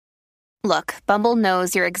Look, Bumble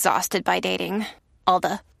knows you're exhausted by dating. All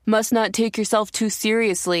the must not take yourself too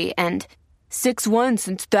seriously and 6'1"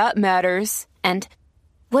 since that matters. And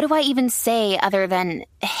what do I even say other than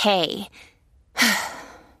hey?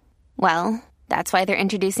 Well, that's why they're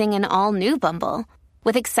introducing an all-new Bumble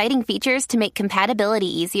with exciting features to make compatibility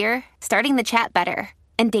easier, starting the chat better,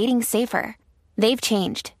 and dating safer. They've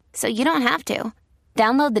changed, so you don't have to.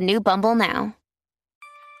 Download the new Bumble now.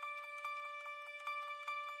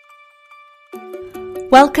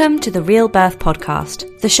 Welcome to the Real Birth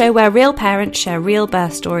Podcast, the show where real parents share real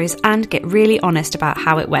birth stories and get really honest about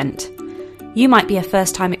how it went. You might be a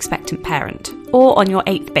first-time expectant parent, or on your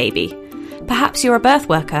 8th baby. Perhaps you're a birth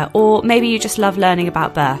worker, or maybe you just love learning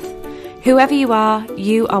about birth. Whoever you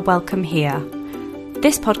are welcome here.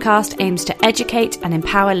 This podcast aims to educate and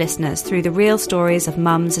empower listeners through the real stories of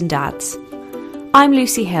mums and dads. I'm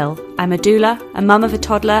Lucy Hill. I'm a doula, a mum of a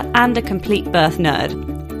toddler, and a complete birth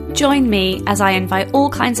nerd. Join me as I invite all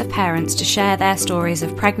kinds of parents to share their stories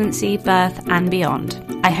of pregnancy, birth, and beyond.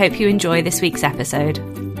 I hope you enjoy this week's episode.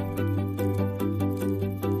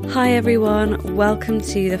 Hi everyone, welcome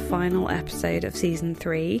to the final episode of season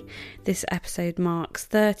 3. This episode marks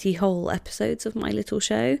 30 whole episodes of my little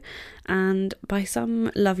show, and by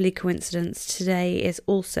some lovely coincidence, today is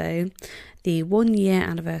also the 1-year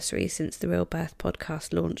anniversary since the Real Birth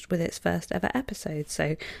Podcast launched with its first ever episode.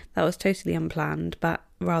 So that was totally unplanned, but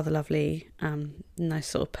rather lovely, nice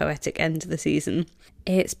sort of poetic end to the season.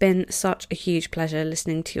 It's been such a huge pleasure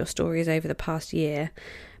listening to your stories over the past year.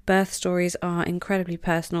 Birth stories are incredibly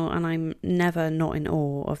personal, and I'm never not in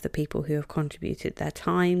awe of the people who have contributed their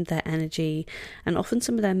time, their energy, and often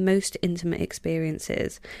some of their most intimate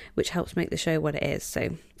experiences, which helps make the show what it is.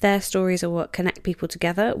 So their stories are what connect people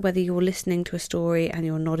together, whether you're listening to a story and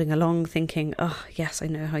you're nodding along thinking, oh yes, I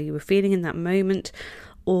know how you were feeling in that moment,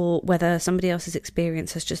 or whether somebody else's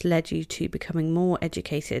experience has just led you to becoming more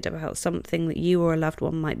educated about something that you or a loved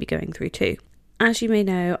one might be going through too. As you may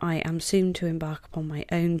know, I am soon to embark upon my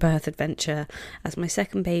own birth adventure, as my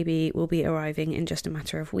second baby will be arriving in just a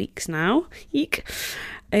matter of weeks now. Eek!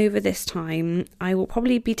 Over this time, I will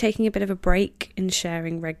probably be taking a bit of a break in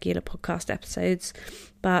sharing regular podcast episodes,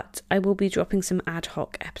 but I will be dropping some ad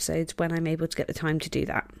hoc episodes when I'm able to get the time to do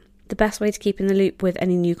that. The best way to keep in the loop with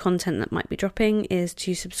any new content that might be dropping is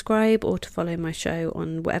to subscribe or to follow my show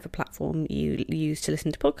on whatever platform you use to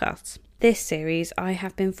listen to podcasts. This series, I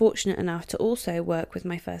have been fortunate enough to also work with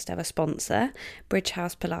my first ever sponsor, Bridge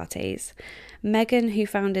House Pilates. Megan, who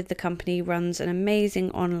founded the company, runs an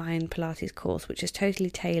amazing online Pilates course which is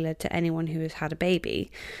totally tailored to anyone who has had a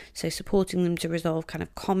baby, so supporting them to resolve kind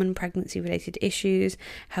of common pregnancy related issues,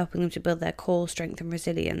 helping them to build their core strength and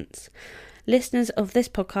resilience. Listeners of this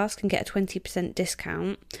podcast can get a 20%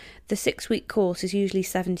 discount. The 6-week course is usually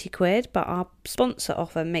 £70, but our sponsor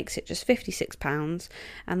offer makes it just £56,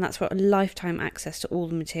 and that's for a lifetime access to all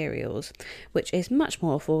the materials, which is much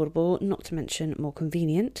more affordable, not to mention more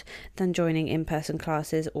convenient, than joining in-person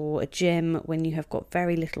classes or a gym when you have got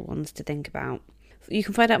very little ones to think about. You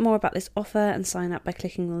can find out more about this offer and sign up by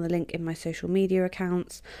clicking on the link in my social media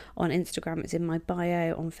accounts. On Instagram, it's in my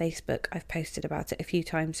bio. On Facebook, I've posted about it a few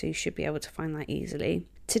times, so you should be able to find that easily.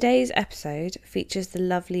 Today's episode features the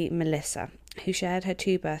lovely Melissa, who shared her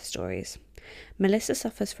 2 birth stories. Melissa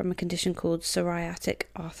suffers from a condition called psoriatic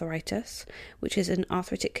arthritis, which is an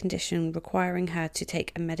arthritic condition requiring her to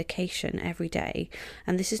take a medication every day,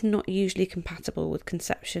 and this is not usually compatible with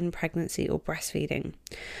conception, pregnancy, or breastfeeding.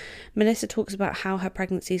 Melissa talks about how her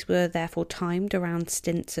pregnancies were therefore timed around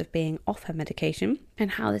stints of being off her medication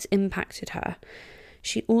and how this impacted her.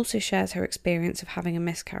 She also shares her experience of having a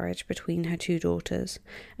miscarriage between her 2 daughters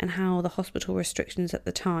and how the hospital restrictions at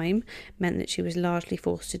the time meant that she was largely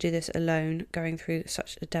forced to do this alone, going through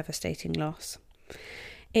such a devastating loss.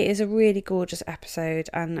 It is a really gorgeous episode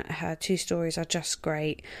and her 2 stories are just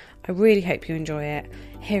great. I really hope you enjoy it.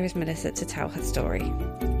 Here is Melissa to tell her story.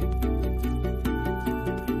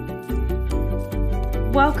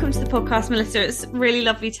 Welcome to the podcast, Melissa. It's really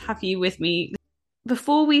lovely to have you with me.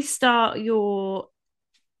 Before we start your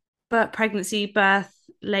pregnancy, birth,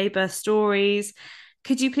 labour stories,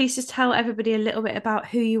 could you please just tell everybody a little bit about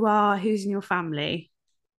who you are, who's in your family?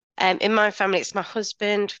 In my family, it's my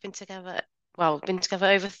husband. We've been together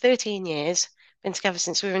over 13 years, been together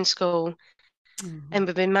since we were in school, and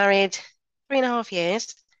we've been married 3.5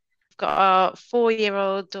 years. We've got our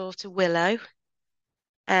 4-year-old daughter, Willow,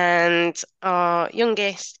 and our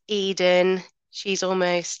youngest, Eden, she's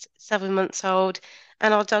almost 7 months old,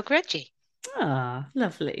 and our dog, Reggie. Ah,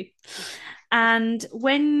 lovely. And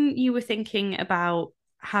when you were thinking about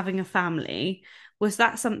having a family, was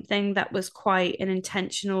that something that was quite an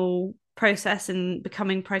intentional process and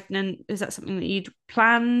becoming pregnant, is that something that you'd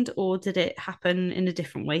planned, or did it happen in a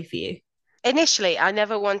different way for you? Initially, I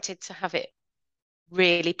never wanted to have it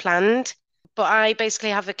really planned, but I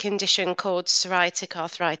basically have a condition called psoriatic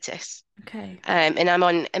arthritis. Okay. And I'm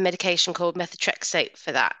on a medication called methotrexate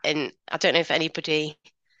for that. And I don't know if anybody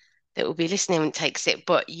that will be listening takes it,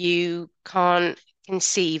 but you can't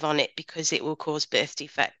conceive on it because it will cause birth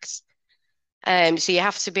defects. So you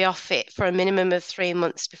have to be off it for a minimum of 3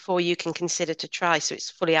 months before you can consider to try. So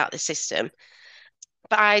it's fully out of the system.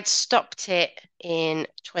 But I'd stopped it in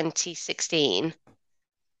 2016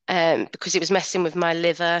 because it was messing with my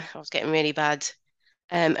liver. I was getting really bad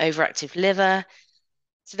overactive liver.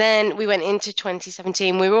 So then we went into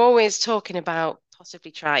 2017. We were always talking about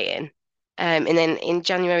possibly trying. And then in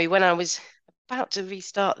January, when I was about to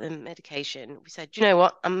restart the medication, we said, you know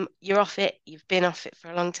what? You're off it. You've been off it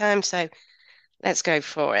for a long time. So let's go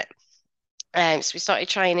for it. So we started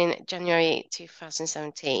trying in January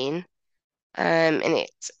 2017. And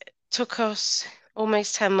it took us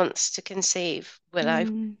almost 10 months to conceive Willow.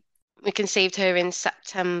 Mm. We conceived her in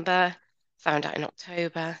September, found out in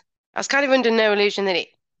October. I was kind of under no illusion that it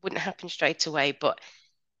wouldn't happen straight away, but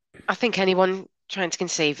I think anyone trying to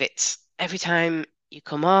conceive it, every time you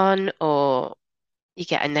come on or you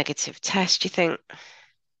get a negative test, you think,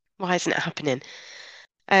 why isn't it happening?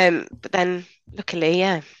 But then luckily,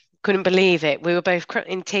 yeah, couldn't believe it. We were both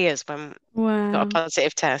in tears when we got a Wow.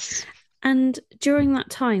 positive test. And during that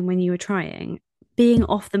time when you were trying, being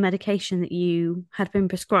off the medication that you had been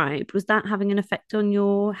prescribed, was that having an effect on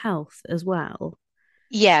your health as well?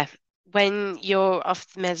 Yeah, when you're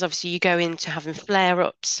off the meds, obviously you go into having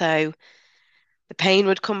flare-ups, so the pain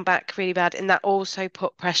would come back really bad, and that also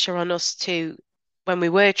put pressure on us too when we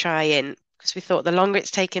were trying, because we thought the longer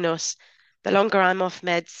it's taking us, the longer I'm off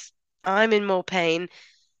meds, I'm in more pain,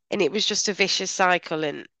 and it was just a vicious cycle.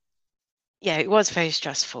 And yeah, it was very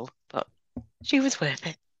stressful, but she was worth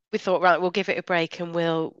it. We thought, right, we'll give it a break and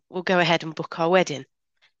we'll go ahead and book our wedding.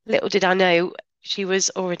 Little did I know she was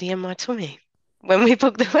already in my tummy when we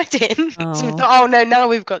booked the wedding. So we Oh, thought, oh no, now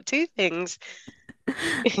we've got two things.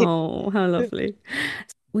 oh, how lovely.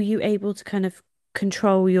 Were you able to kind of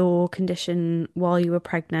control your condition while you were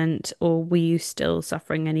pregnant, or were you still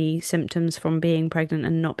suffering any symptoms from being pregnant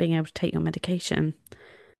and not being able to take your medication?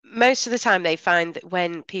 Most of the time, they find that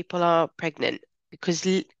when people are pregnant, because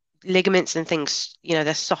ligaments and things,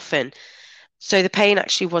 they soften. So the pain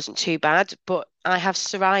actually wasn't too bad, but I have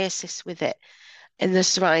psoriasis with it, and the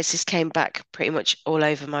psoriasis came back pretty much all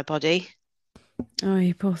over my body. Oh,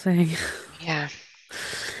 you poor thing. Yeah,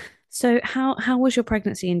 So how was your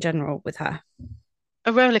pregnancy in general with her?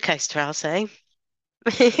 a roller coaster, I'll say.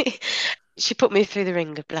 She put me through the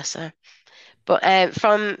ringer, bless her. But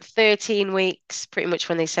from 13 weeks, pretty much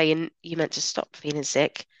when they say you meant to stop feeling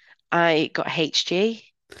sick, I got HG.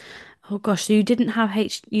 Oh gosh, so you didn't have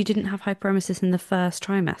hyperemesis in the first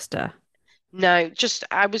trimester. No, just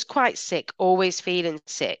I was quite sick, always feeling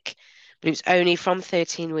sick, but it was only from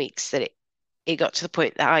 13 weeks that it got to the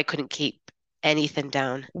point that I couldn't keep anything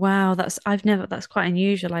down. Wow, that's quite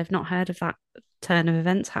unusual. I've not heard of that turn of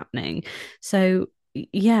events happening. So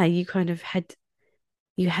yeah, you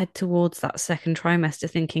head towards that second trimester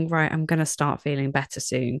thinking, right, I'm gonna start feeling better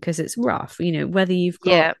soon because it's rough, whether you've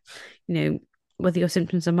got, Yeah, you know, whether your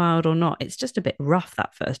symptoms are mild or not, it's just a bit rough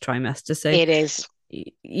that first trimester. So it is.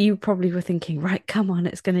 you probably were thinking, right, come on,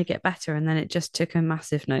 it's gonna get better, and then it just took a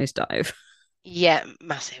massive nosedive. Yeah,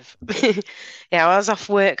 massive. Yeah, I was off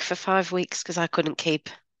work for 5 weeks because I couldn't keep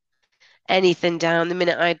anything down. The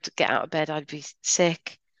minute I'd get out of bed, I'd be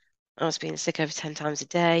sick. I was being sick over 10 times a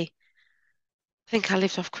day. I think I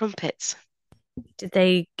lived off crumpets. Did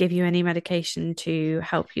they give you any medication to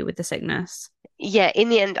help you with the sickness? Yeah, in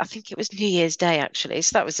the end, I think it was New Year's Day actually.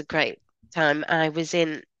 So that was a great time. I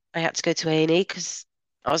had to go to A&E because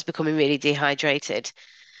I was becoming really dehydrated.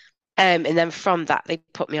 And then from that, they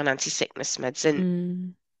put me on anti-sickness meds, and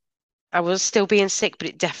Mm, I was still being sick, but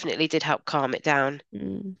it definitely did help calm it down.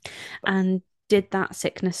 mm. And did that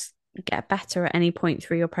sickness get better at any point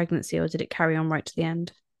through your pregnancy, or did it carry on right to the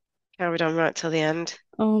end? Carried on right till the end.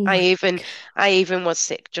 Oh I my, even, I even was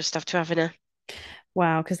sick just after having her.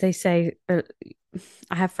 wow, because they say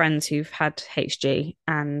I have friends who've had HG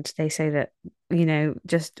and they say that,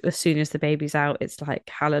 just as soon as the baby's out, it's like,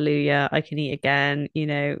 hallelujah, I can eat again.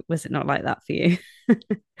 Was it not like that for you?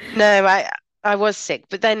 No, I was sick,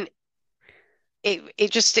 but then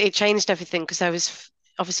it changed everything because I was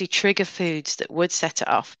obviously trigger foods that would set it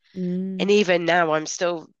off. And Mm, even now, I'm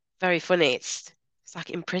still very funny. It's like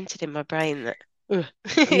imprinted in my brain that. Ugh.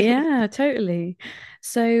 yeah, totally.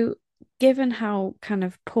 So given how kind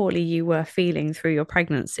of poorly you were feeling through your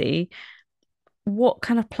pregnancy, what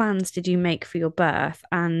kind of plans did you make for your birth?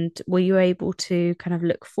 And were you able to kind of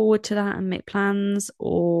look forward to that and make plans,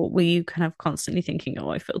 or were you kind of constantly thinking, oh,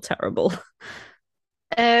 I feel terrible?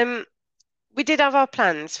 Um, we did have our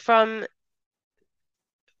plans from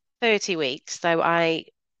 30 weeks, though I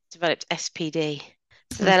developed SPD.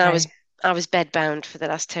 So then Okay. I was bedbound for the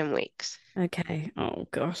last 10 weeks. Okay. Oh,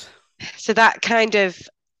 God. So that kind of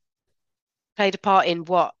played a part in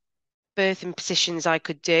what birthing positions I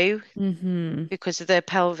could do Mm-hmm. because of the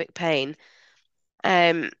pelvic pain.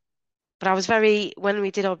 Um, but when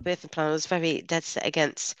we did our birthing plan, I was very dead set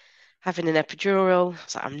against having an epidural. I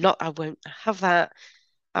was like, I won't have that.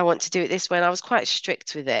 I want to do it this way. And I was quite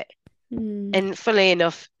strict with it. Mm. And funnily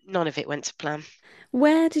enough, none of it went to plan.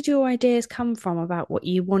 Where did your ideas come from about what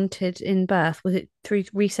you wanted in birth? Was it through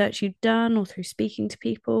research you'd done or through speaking to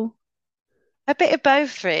people? A bit of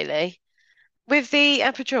both, really. With the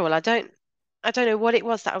epidural, I don't know what it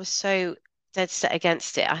was that I was so dead set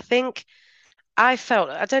against it. I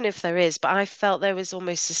don't know if there is, but I felt there was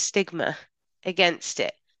almost a stigma against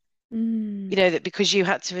it. Mm. You know, that because you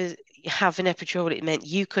had to have an epidural, it meant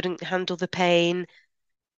you couldn't handle the pain.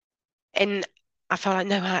 And I felt like,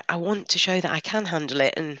 no, I want to show that I can handle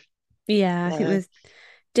it. And Yeah, I think no, there's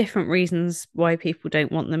different reasons why people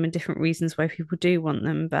don't want them and different reasons why people do want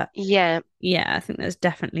them. But yeah, yeah, I think there's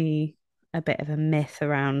definitely a bit of a myth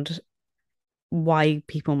around why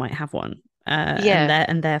people might have one, yeah,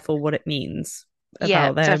 and therefore what it means yeah,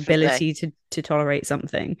 about their definitely. ability to tolerate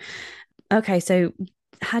something. Okay, so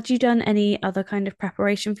had you done any other kind of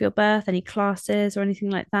preparation for your birth, any classes or anything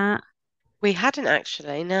like that? We hadn't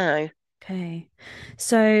actually, no. Okay,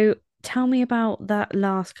 so tell me about that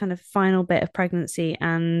last kind of final bit of pregnancy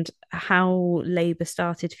and how labor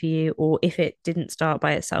started for you, or if it didn't start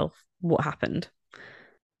by itself, what happened?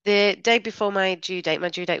 The day before my due date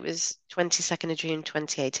was 22nd of June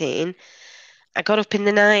 2018. I got up in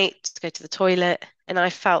the night to go to the toilet and I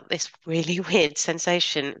felt this really weird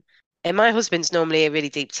sensation. And my husband's normally a really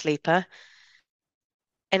deep sleeper.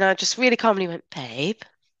 And I just really calmly went, Babe,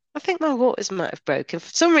 I think my waters might have broken. For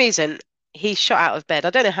some reason, he shot out of bed. I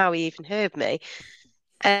don't know how he even heard me.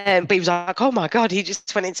 But he was like, oh my God, he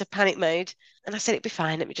just went into panic mode. And I said, it'd be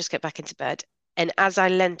fine. Let me just get back into bed. And as I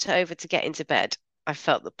leant over to get into bed, I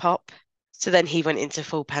felt the pop. So then he went into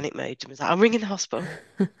full panic mode and was like, I'm ringing the hospital.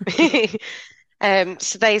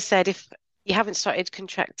 So they said if you haven't started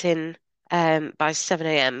contracting by 7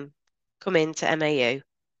 a.m., come in to MAU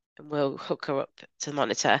and we'll hook her up to the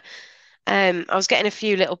monitor. I was getting a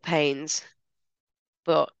few little pains,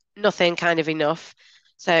 but nothing kind of enough.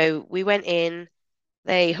 So we went in,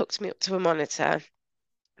 they hooked me up to a monitor.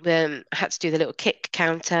 I had to do the little kick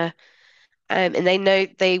counter. And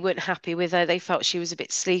they weren't happy with her. They felt she was a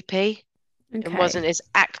bit sleepy and wasn't Okay. as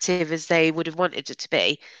active as they would have wanted her to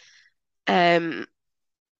be. Um,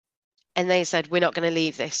 and they said, we're not going to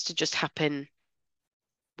leave this to just happen.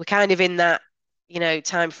 We're kind of in that,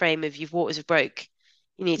 time frame of your waters have broke.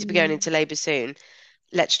 You need to be going Mm. into labour soon.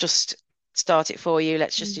 Let's just start it for you.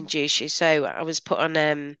 Let's just induce you. So I was put on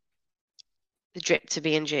the drip to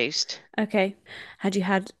be induced. Okay. Had you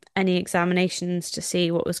had any examinations to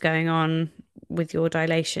see what was going on with your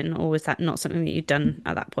dilation, or was that not something that you'd done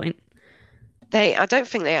at that point? I don't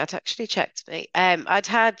think they had actually checked me. I'd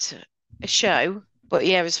had a show, but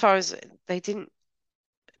yeah, as far as they didn't,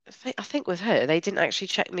 I think with her, they didn't actually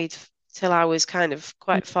check me till I was kind of Mm.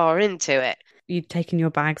 quite far into it. You'd taken your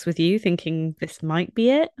bags with you, thinking this might be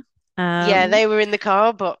it. Yeah, Um, they were in the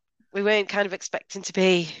car, but we weren't kind of expecting to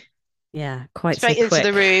be yeah, quite so straight into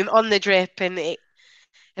the quick. room on the drip, and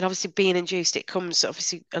obviously being induced, it comes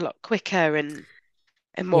obviously a lot quicker and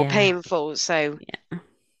more Yeah, painful. So yeah,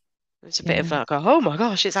 it was a bit of yeah, like, oh my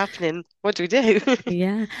gosh, it's happening. What do we do?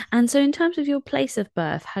 yeah. And so, in terms of your place of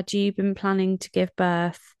birth, had you been planning to give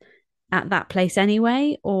birth at that place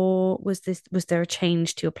anyway, or was there a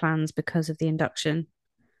change to your plans because of the induction?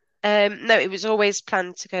 No, it was always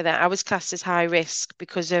planned to go there. I was classed as high risk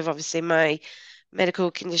because of obviously my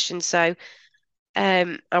medical condition. So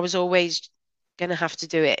I was always going to have to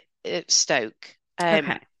do it at Stoke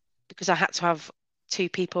Okay. because I had to have two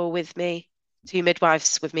people with me, two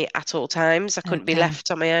midwives with me at all times. I couldn't be Okay.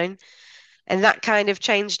 left on my own. And that kind of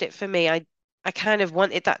changed it for me. I kind of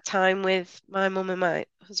wanted that time with my mum and my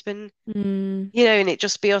husband, Mm, and it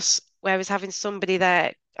just be us, whereas having somebody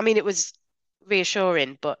there, I mean, it was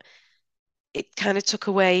reassuring, but it kind of took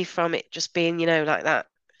away from it just being, like that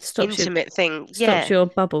stops your intimate thing. stops Yeah. your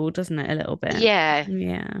bubble, doesn't it, a little bit? Yeah.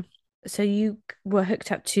 Yeah. So you were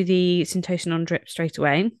hooked up to the Syntocinon drip straight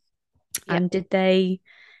away, Yep. and did they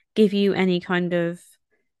give you any kind of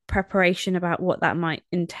preparation about what that might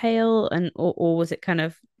entail, and or was it kind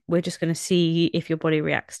of we're just going to see if your body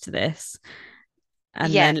reacts to this,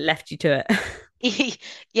 and Yeah. then left you to it?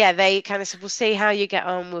 Yeah, they kind of said, we'll see how you get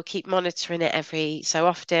on. We'll keep monitoring it every so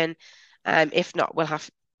often. If not, we'll have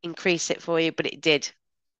to increase it for you. But it did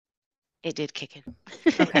kick in.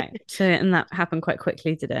 Okay, so and that happened quite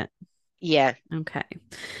quickly, did it? Yeah. Okay.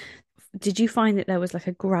 Did you find that there was like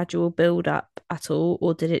a gradual build up at all,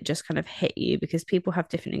 or did it just kind of hit you? Because people have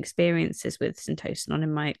different experiences with syntocinon.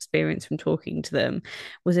 In my experience from talking to them,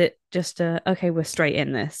 was it just a okay, we're straight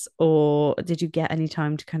in this, or did you get any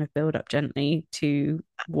time to kind of build up gently to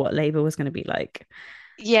what labor was going to be like?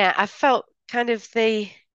 Yeah, I felt kind of the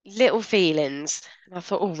little feelings, and I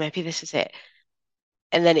thought, oh, maybe this is it.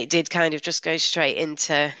 And then it did kind of just go straight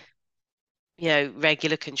into,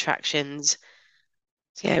 regular contractions.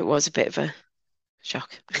 So yeah, it was a bit of a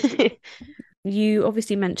shock. You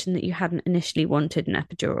obviously mentioned that you hadn't initially wanted an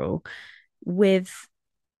epidural with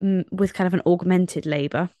with kind of an augmented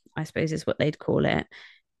labor, I suppose is what they'd call it.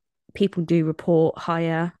 People do report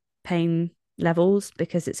higher pain levels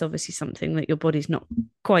because it's obviously something that your body's not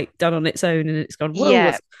quite done on its own and it's gone, whoa,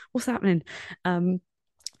 Yeah, what's happening?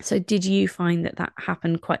 So did you find that that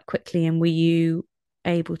happened quite quickly, and were you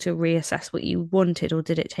able to reassess what you wanted, or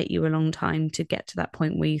did it take you a long time to get to that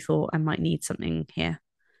point where you thought I might need something here?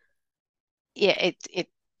 yeah, it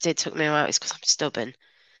did took me a while. It's because I'm stubborn.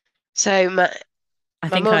 So I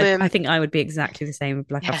my think mum I and think I would be exactly the same.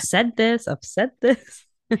 Like yeah, I've said this.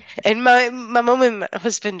 my mum and my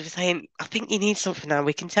husband were saying, I think you need something now.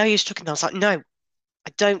 We can tell you're struggling. I was like, no,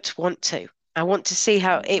 I don't want to. I want to see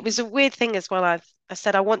how it was a weird thing as well. I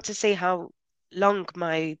said I want to see how long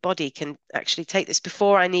my body can actually take this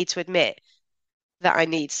before I need to admit that I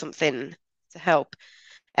need something to help.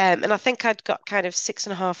 And I think I'd got kind of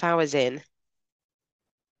 6.5 hours in,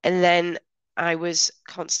 and then I was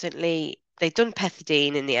constantly, they'd done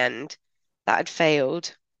pethidine in the end. That had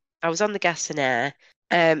failed. I was on the gas and air.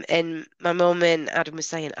 And my mum and Adam was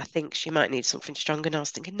saying, I think she might need something stronger. And I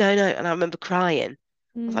was thinking, no, no. And I remember crying. I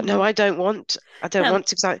was like, no, Mm. I don't That want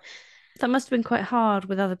to. 'Cause that must have been quite hard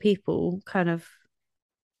with other people, kind of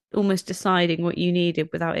almost deciding what you needed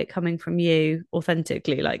without it coming from you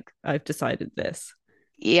authentically. Like I've decided this.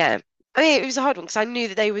 yeah. I mean, it was a hard one because I knew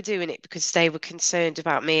that they were doing it because they were concerned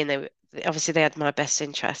about me and obviously they had my best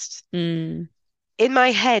interests. Mm. In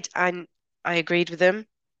my head, I agreed with them,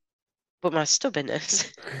 but my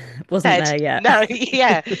stubbornness Wasn't said there yet. no,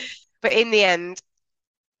 yeah. But in the end,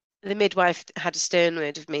 the midwife had a stern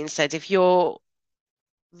word with me and said, if you're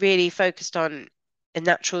really focused on a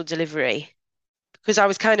natural delivery, because I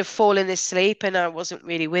was kind of falling asleep and I wasn't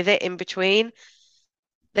really with it in between,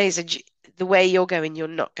 there's the way you're going, you're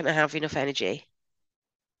not going to have enough energy.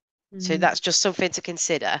 So Mm. that's just something to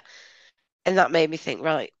consider. And that made me think,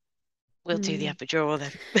 right, we'll do the Mm. epidural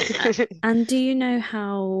then. And do you know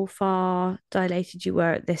how far dilated you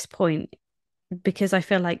were at this point? Because I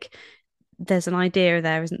feel like there's an idea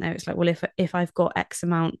there, isn't there? It's like, well, if I've got X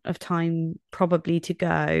amount of time probably to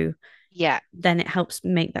go, Yeah, then it helps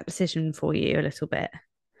make that decision for you a little bit.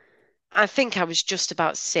 I think I was just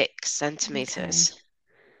about six Okay. centimeters.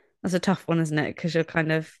 That's a tough one, isn't it? Because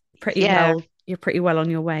Yeah, you're pretty well on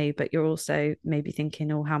your way, but you're also maybe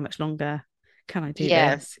thinking, oh, how much longer can I do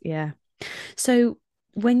yeah, this? Yeah. So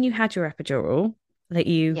when you had your epidural, that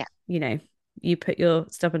yeah. you know, you put your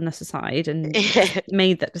stubbornness aside and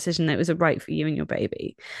made that decision that it was right for you and your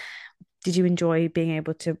baby. Did you enjoy being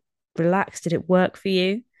able to relax? Did it work for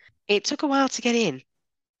you? It took a while to get in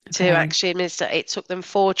to Okay. actually administer. It took them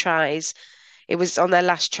 4 tries. It was on their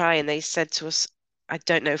last try, and they said to us, I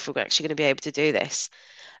don't know if we're actually going to be able to do this.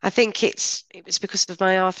 I think it was because of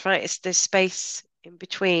my arthritis. The space in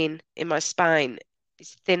between in my spine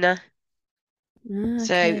is thinner, Ah, so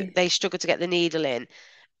okay. they struggled to get the needle in.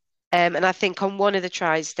 And I think on one of the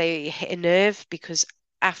tries they hit a nerve because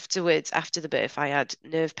afterwards, after the birth, I had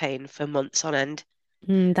nerve pain for months on end.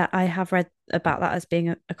 That I have read about that as being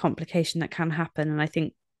a complication that can happen, and I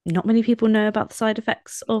think not many people know about the side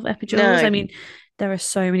effects of epidurals. I No, mean, there are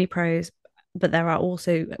so many pros, but there are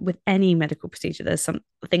also with any medical procedure, there's some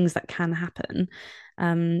things that can happen.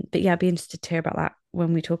 But yeah, I'd be interested to hear about that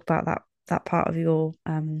when we talk about that part of your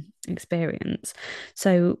experience.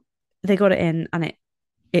 So they got it in, and it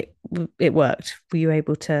it worked. Were you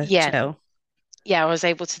able to yeah, chill? yeah, I was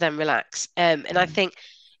able to then relax. And I think,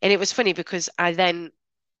 and it was funny because I then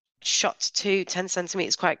shot to 10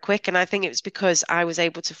 centimeters quite quick. And I think it was because I was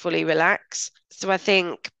able to fully relax. So I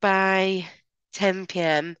think by 10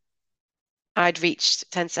 p.m., I'd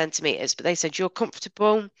reached 10 centimeters, but they said, you're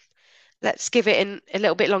comfortable. Let's give it in a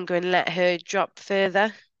little bit longer and let her drop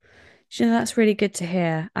further. You know, that's really good to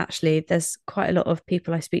hear. Actually, there's quite a lot of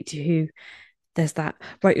people I speak to who there's that,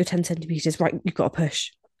 right, you're 10 centimeters, right, you've got to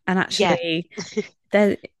push. And Yeah, actually,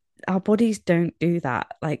 there our bodies don't do that.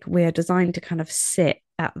 Like we're designed to kind of sit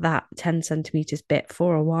at that 10 centimeters bit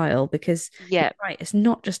for a while because you're yeah, right, it's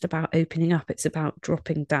not just about opening up, it's about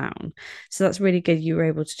dropping down. So that's really good. You were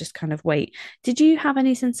able to just kind of wait. Did you have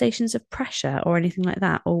any sensations of pressure or anything like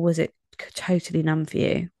that? Or was it totally numb for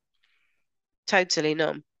you? totally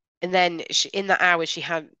numb. And then in that hour, she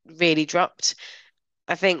had really dropped.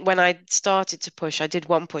 I think when I started to push, I did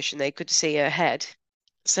one push and they could see her head.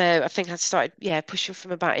 So I think I started, yeah, pushing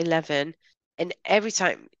from about 11. And every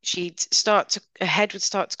time her head would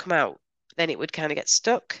start to come out, then it would kind of get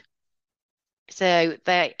stuck. So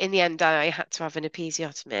in the end, I had to have an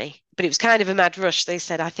episiotomy, but it was kind of a mad rush. They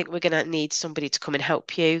said, I think we're going to need somebody to come and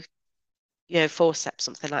help you, forceps,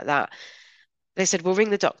 something like that. They said, we'll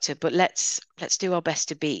ring the doctor, but let's do our best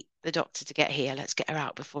to beat the doctor to get here. Let's get her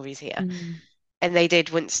out before he's here. Mm. And they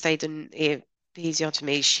did. Once they'd done the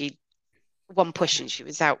episiotomy, she one push and she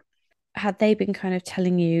was out. Had they been kind of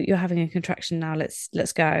telling you you're having a contraction now, let's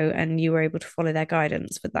go, and you were able to follow their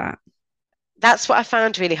guidance with that? That's what I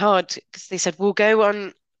found really hard because they said, we'll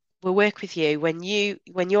work with you when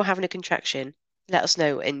you're having a contraction, let us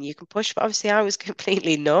know and you can push. But obviously I was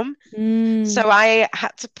completely numb. Mm, So I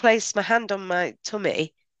had to place my hand on my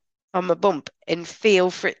tummy, on my bump, and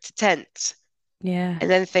feel for it to tense, yeah. and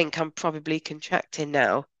then think I'm probably contracting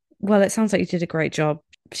now. Well, it sounds like you did a great job.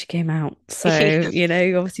 She came out. So, you know,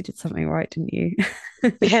 you obviously did something right, didn't you?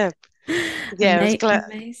 Yeah, yeah, I was glad.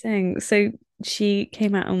 Amazing. So she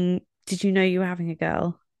came out and did you know you were having a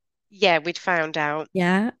girl? Yeah, we'd found out.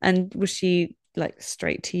 Yeah. And was she like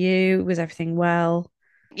straight to you? Was everything well?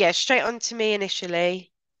 Yeah, straight on to me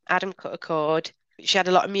initially. Adam cut a cord. She had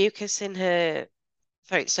a lot of mucus in her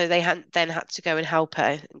throat, so they had to go and help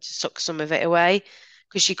her and to suck some of it away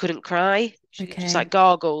because she couldn't cry. She just like Okay.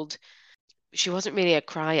 gargled. She wasn't really a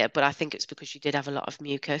crier, but I think it's because she did have a lot of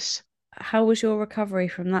mucus. How was your recovery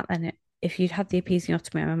from that then? If you'd had the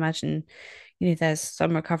episiotomy, I imagine, you know, there's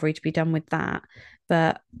some recovery to be done with that.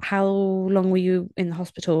 But how long were you in the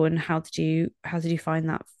hospital and how did you find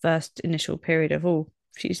that first initial period of, oh,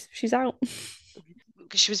 she's out?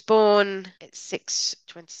 Because she was born at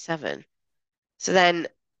 6:27. So then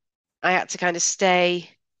I had to kind of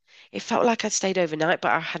stay. It felt like I'd stayed overnight,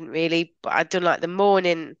 but I hadn't really. But I'd done like the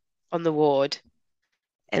morning on the ward,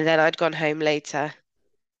 and then I'd gone home later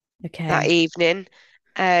that Okay. evening.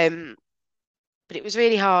 Um, but it was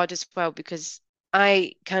really hard as well because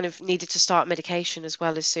I kind of needed to start medication as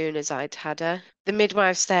well as soon as I'd had her. The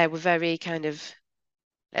midwives there were very kind of,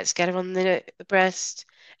 let's get her on the breast.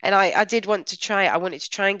 And I did want to try it. I wanted to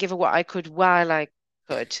try and give her what I could while I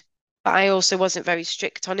could. But I also wasn't very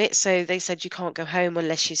strict on it. So they said you can't go home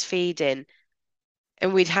unless she's feeding.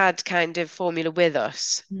 And we'd had kind of formula with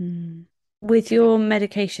us. Hmm. With So we, your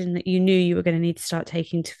medication that you knew you were going to need to start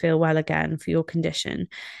taking to feel well again for your condition,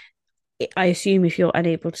 I assume if you're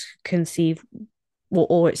unable to conceive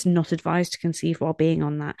or it's not advised to conceive while being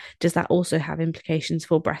on that, does that also have implications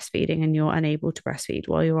for breastfeeding and you're unable to breastfeed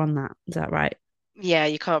while you're on that? Is that right? yeah,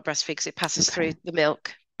 you can't breastfeed because it passes through Okay. the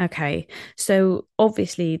milk. Okay. So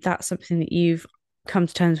obviously that's something that you've come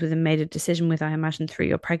to terms with and made a decision with, I imagine, through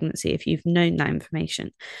your pregnancy, if you've known that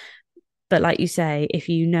information. But like you say, if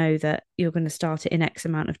you know that you're going to start it in X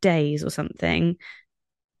amount of days or something,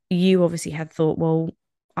 you obviously had thought, well,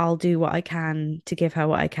 I'll do what I can to give her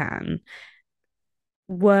what I can.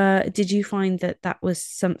 Did you find that that was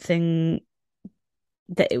something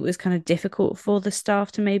that it was kind of difficult for the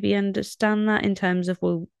staff to maybe understand that in terms of,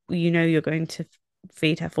 well, you know, you're going to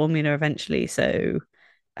feed her formula eventually, so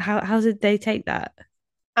how did they take that?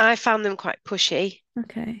 I found them quite pushy.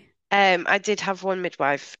 Okay. I did have one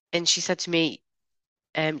midwife, and she said to me,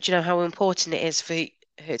 "Do you know how important it is for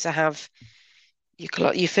her to have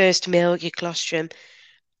your first meal, your colostrum?"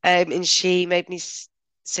 And she made me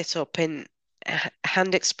sit up and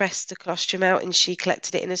hand express the colostrum out, and she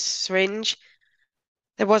collected it in a syringe.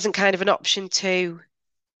 There wasn't kind of an option to,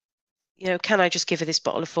 can I just give her this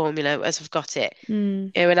bottle of formula as I've got it?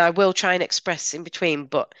 Mm, And I will try and express in between,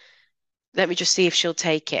 but let me just see if she'll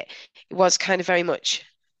take it. It was kind of very much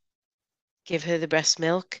give her the breast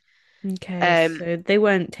milk. okay, Um, so they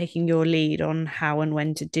weren't taking your lead on how and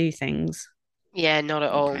when to do things. yeah, not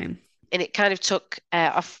at all. Okay. And it kind of took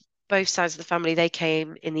off both sides of the family. They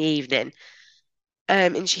came in the evening,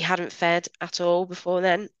 and she hadn't fed at all before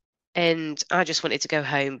then. And I just wanted to go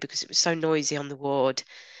home because it was so noisy on the ward.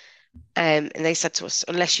 And they said to us,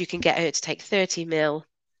 unless you can get her to take 30 mil,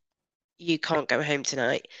 you can't go home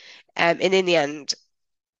tonight. And in the end,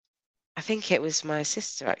 I think it was my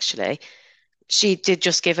sister actually. She did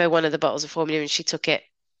just give her one of the bottles of formula and she took it.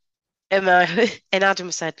 And, and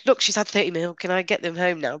Adam said, "Look, she's had 30 mil. Can I get them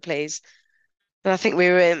home now, please?" And I think we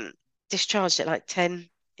were discharged at like 10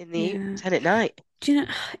 Yeah. 10 at night. Do you know,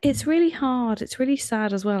 it's really hard. It's really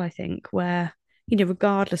sad as well, I think, where,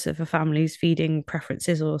 regardless of a family's feeding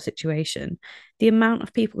preferences or situation, the amount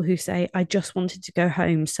of people who say, I just wanted to go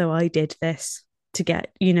home, so I did this to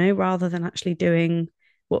get, rather than actually doing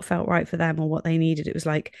what felt right for them or what they needed. It was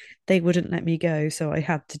like they wouldn't let me go, so I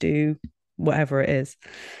had to do whatever it is.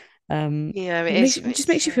 Yeah, it It is. just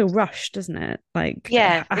makes you feel rushed, doesn't it? Like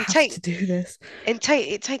Yeah, I have to do this.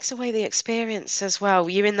 it takes away the experience as well.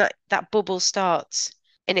 You're in that bubble starts,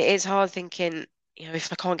 and it is hard thinking,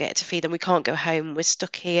 if I can't get to feed them, we can't go home. We're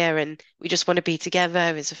stuck here, and we just want to be together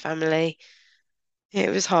as a family. It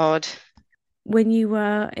was hard. When you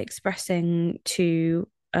were expressing to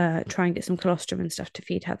try and get some colostrum and stuff to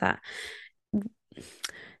feed her that,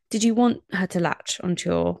 did you want her to latch onto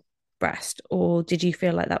your breast, or did you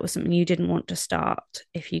feel like that was something you didn't want to start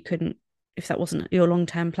if that wasn't your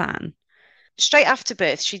long-term plan? Straight after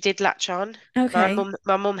birth, she did latch on. Okay.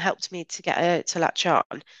 My mum helped me to get her to latch on,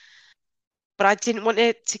 but I didn't want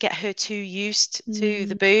it to get her too used to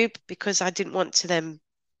the Mm, boob because I didn't want to then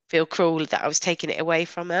feel cruel that I was taking it away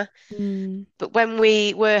from her. mm, But when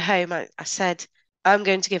we were home, I said, I'm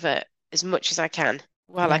going to give her as much as I can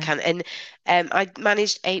while I yeah. can. And I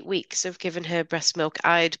managed 8 weeks of giving her breast milk.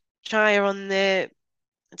 I'd try her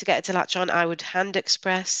to get her to latch on. I would hand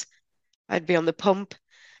express. I'd be on the pump.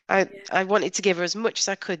 I wanted to give her as much as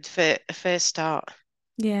I could for a first start.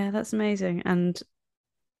 Yeah, that's amazing. And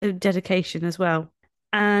dedication as well.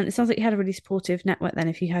 And it sounds like you had a really supportive network then,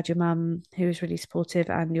 if you had your mum who was really supportive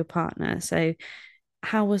and your partner. So,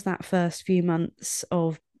 how was that first few months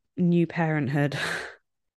of new parenthood?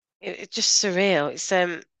 It's just surreal.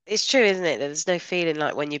 It's true, isn't it? There's no feeling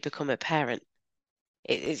like when you become a parent.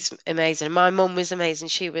 It's amazing. My mum was amazing.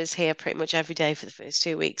 She was here pretty much every day for the first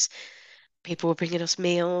 2 weeks. People were bringing us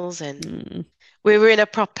meals, and Mm, we were in a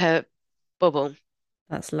proper bubble.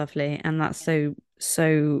 that's lovely. And that's so,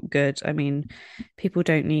 so good. I mean, people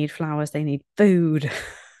don't need flowers, they need food.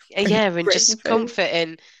 Yeah, and Bring just food. comfort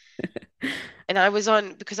and I was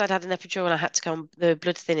on because I'd had an epidural and I had to go on the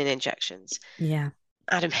blood thinning injections. Yeah.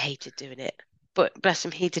 Adam hated doing it, but bless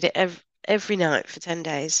him, he did it every night for 10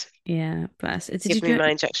 days. Yeah. Bless. Give me my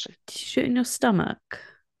injection. Did you do it in your stomach?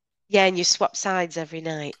 Yeah, and you swap sides every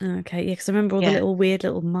night. Okay. Yeah. Because I remember all the Yeah. little weird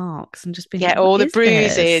little marks and just being Yeah, like, what all the is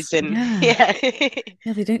this? bruises and Yeah. yeah.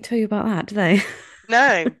 Yeah. They don't tell you about that, do they?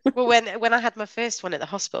 No. Well, when I had my first one at the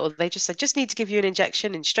hospital, they just said, just need to give you an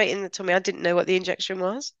injection and straight in the tummy. I didn't know what the injection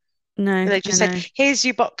was. No, And they I just said, know. here's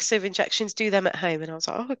your box of injections, do them at home. And I was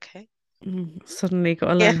like, oh, okay. Suddenly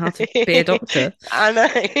got to Yeah. learn how to be a doctor. I know.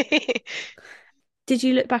 Did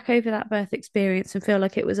you look back over that birth experience and feel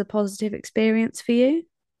like it was a positive experience for you?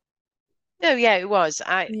 No, yeah, it was.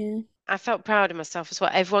 Yeah. I felt proud of myself as well.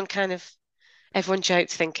 Everyone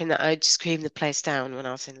joked thinking that I'd scream the place down when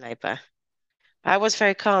I was in labour. I was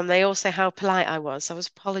very calm. They all say how polite I was. I was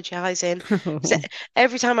apologising. So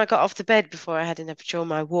every time I got off the bed before I had an epidural,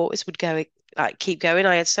 my waters would go like keep going.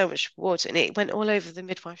 I had so much water and it went all over the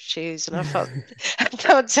midwife's shoes and I felt I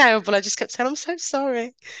felt terrible. I just kept saying, I'm so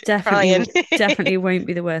sorry. Definitely, Crying. definitely won't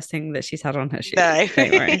be the worst thing that she's had on her No. shoes.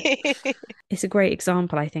 Don't worry. It's a great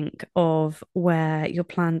example, I think, of where your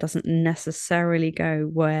plan doesn't necessarily go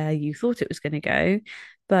where you thought it was going to go,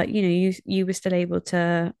 but you were still able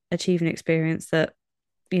to achieve an experience that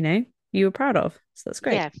you were proud of. So that's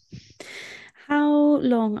great. Yeah. How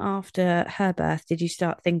long after her birth did you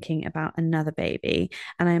start thinking about another baby?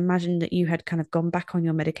 And I imagine that you had kind of gone back on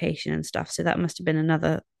your medication and stuff, so that must have been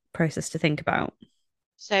another process to think about.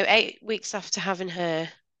 So 8 weeks after having her,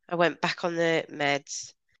 I went back on the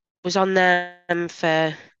meds. Was on them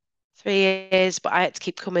for 3 years, but I had to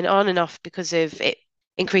keep coming on and off because of it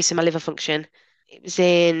increasing my liver function. It was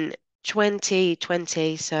in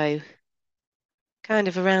 2020, so kind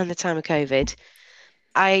of around the time of COVID.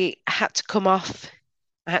 I had to come off.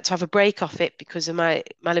 I had to have a break off it because of my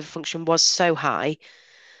liver function was so high.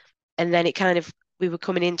 And then we were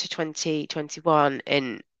coming into 2021,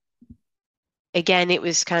 and again, it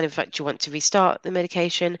was kind of like, do you want to restart the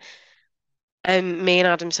medication? And me and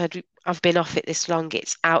Adam said, I've been off it this long,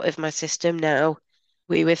 it's out of my system now.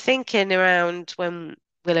 We were thinking around when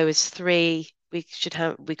Willow was 3, we could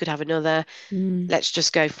have another. Mm, Let's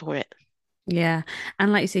just go for it. yeah.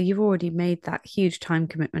 And like you say, you've already made that huge time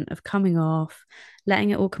commitment of coming off,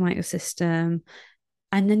 letting it all come out your system.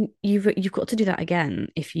 And then you've got to do that again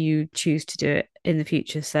if you choose to do it in the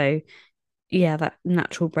future. So yeah, that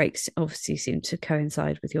natural breaks obviously seemed to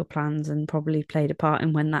coincide with your plans and probably played a part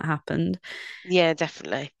in when that happened. Yeah,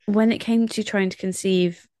 definitely. When it came to trying to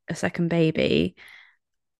conceive a second baby,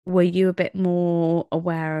 were you a bit more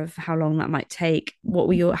aware of how long that might take?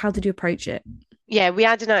 How did you approach it? Yeah, we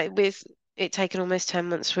had an with it taking almost 10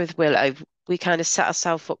 months with Willow. We kind of set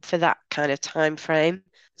ourselves up for that kind of time frame.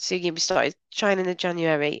 So yeah, we started trying in the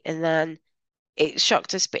January, and then it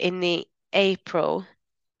shocked us. But in the April,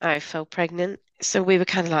 I fell pregnant. So we were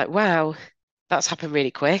kind of like, wow, that's happened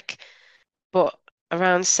really quick. But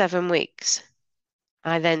around 7 weeks,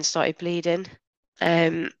 I then started bleeding.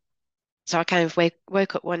 Um, so I kind of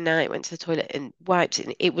woke up one night, went to the toilet and wiped it,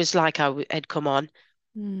 and it was like had come on.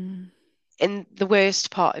 Mm. And the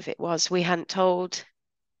worst part of it was we hadn't told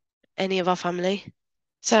any of our family.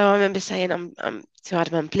 So I remember saying, I'm to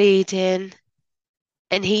Adam, I'm bleeding.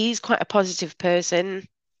 And he's quite a positive person.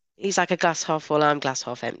 He's like a glass half full, I'm glass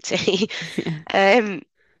half empty. Yeah. Um,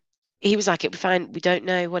 he was like, it'll be fine. We don't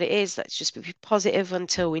know what it is. Let's just be positive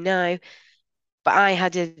until we know. But I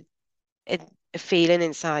had a, a feeling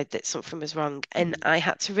inside that something was wrong. And I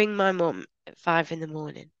had to ring my mum at 5 in the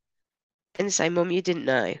morning and say, Mum, you didn't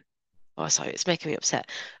know. Oh, sorry, it's making me upset.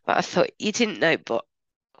 But I thought, you didn't know, but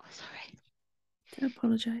oh, sorry. Don't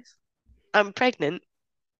apologize. I'm pregnant,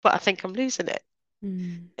 but I think I'm losing it.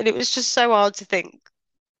 Mm. And it was just so hard to think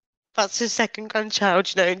that's her second grandchild,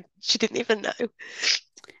 she didn't even know.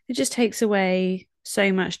 It just takes away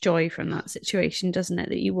so much joy from that situation, doesn't it?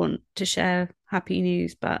 That you want to share happy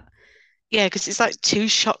news, but Yeah, because it's like two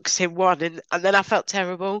shocks in one, and then I felt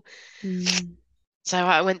terrible. mm, So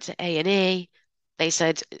I went to A&E. They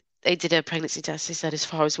said they did a pregnancy test. They said, as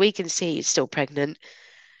far as we can see, you're still pregnant,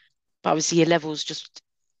 but obviously your levels just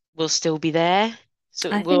will still be there.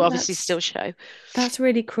 So it I will think obviously still show. that's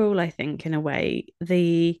really cruel. I think in a way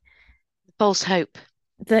False hope.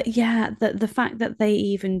 the fact that they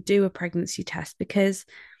even do a pregnancy test because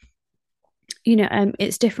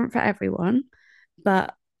it's different for everyone,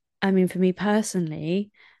 but I mean for me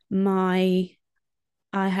personally, my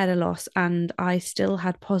I had a loss and I still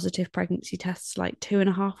had positive pregnancy tests like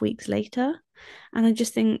 2.5 weeks later. And I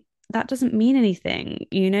just think that doesn't mean anything,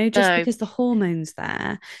 just No, because the hormone's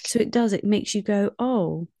there. So it makes you go,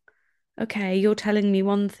 oh, okay, you're telling me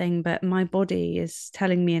one thing, but my body is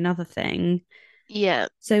telling me another thing. yeah,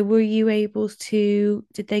 So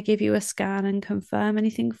did they give you a scan and confirm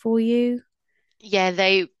anything for you? yeah.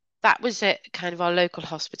 That was at kind of our local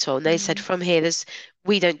hospital, and they said Mm. from here,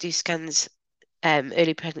 we don't do scans,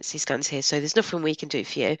 early pregnancy scans here, so there's nothing we can do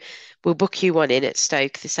for you. We'll book you one in at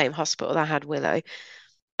Stoke, the same hospital that had Willow,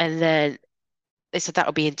 and then they said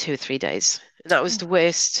that'll be in 2 or 3 days. And that was Oh, the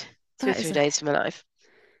worst two or that is three a days of my life.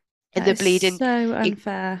 And that the is bleeding, so it,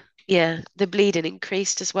 unfair. yeah, the bleeding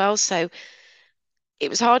increased as well. So it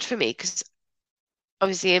was hard for me because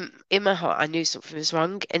obviously in my heart I knew something was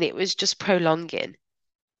wrong, and it was just prolonging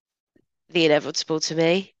the inevitable to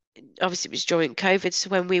me. Obviously, it was during COVID, so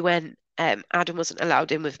when we went, Adam wasn't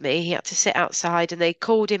allowed in with me. He had to sit outside, and they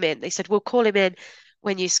called him in. They said, "We'll call him in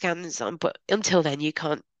when your scan's on, but until then, you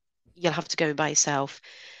can't. You'll have to go in by yourself."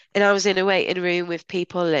 And I was in a waiting room with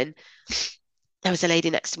people, and there was a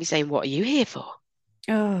lady next to me saying, "What are you here for?"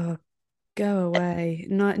 Oh, go away.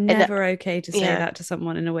 Not And never okay to say yeah, that to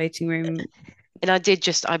someone in a waiting room. and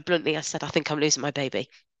I bluntly, I said, "I think I'm losing my baby."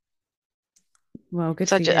 Well, good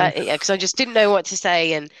So for you. yeah, because I just didn't know what to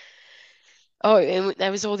say, and and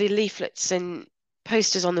there was all the leaflets and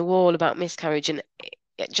posters on the wall about miscarriage, and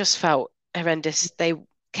it just felt horrendous. They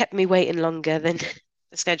kept me waiting longer than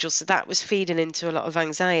the schedule, so that was feeding into a lot of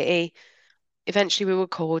anxiety. Eventually, we were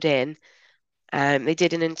called in. They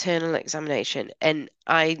did an internal examination, and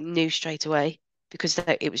I knew straight away because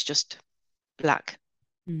it was just black,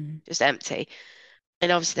 Mm. just empty.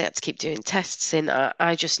 And obviously, they had to keep doing tests, and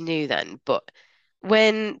I just knew then. But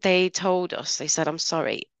when they told us, they said, "I'm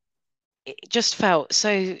sorry." It just felt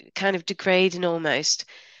so kind of degrading almost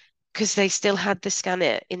because they still had the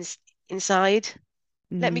scanner inside.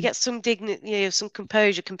 Let me Mm. get some dignity, some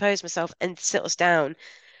composure, compose myself, and sit us down.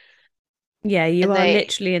 Yeah, you And are they,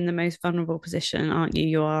 literally in the most vulnerable position, aren't you?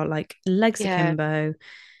 You are like legs yeah, akimbo.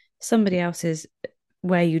 Somebody else is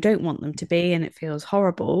where you don't want them to be, and it feels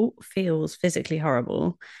horrible, feels physically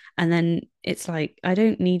horrible. And then it's like, I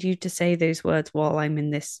don't need you to say those words while I'm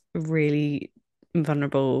in this really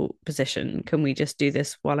vulnerable position. Can we just do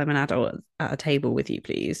this while I'm an adult at a table with you,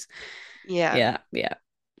 please? yeah. Yeah, yeah.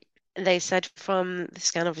 They said from the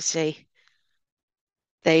scan, obviously,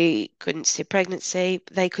 they couldn't see pregnancy.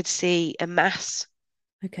 They could see a mass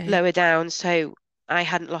Okay. lower down, so I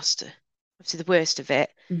hadn't lost, obviously, the worst of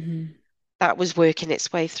it. Mm-hmm. That was working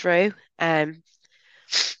its way through.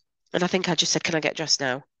 And I think I just said, "Can I get dressed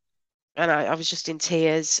now?" And I was just in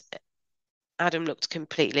tears. Adam looked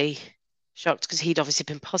completely shocked because he'd obviously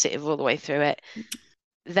been positive all the way through it.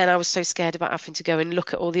 Then I was so scared about having to go and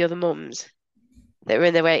look at all the other mums that were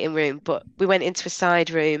in the waiting room. But we went into a side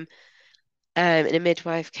room, and a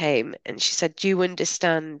midwife came and she said, "Do you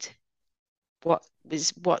understand what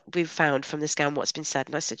we've found from the scan, what's been said?"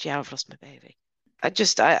 And I said, "Yeah, I've lost my baby."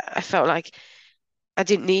 I felt like I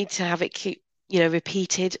didn't need to have it keep,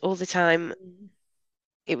 repeated all the time.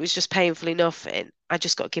 It was just painful enough. And I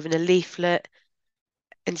just got given a leaflet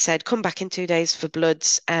and said, "Come back in 2 days for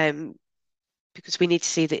bloods, because we need to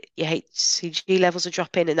see that your HCG levels are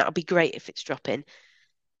dropping, and that'll be great if it's dropping."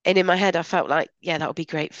 And in my head, I felt like, yeah, that would be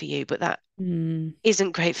great for you, but that Mm.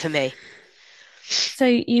 isn't great for me. So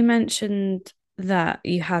you mentioned that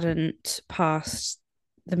you hadn't passed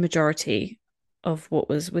the majority of what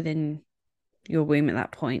was within your womb at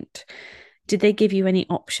that point. Did they give you any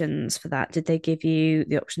options for that? Did they give you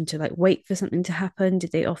the option to like wait for something to happen?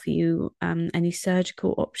 Did they offer you any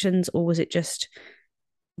surgical options, or was it just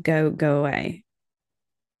go away?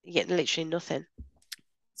 Yeah, literally nothing.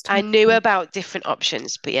 It's I knew terrible. about different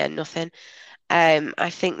options, but yeah, nothing. I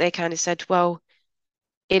think they kind of said, "Well,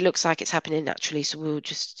 it looks like it's happening naturally, so we'll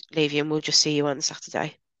just leave you and we'll just see you on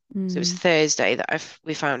Saturday." So it was Mm, Thursday that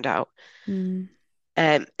we found out. mm,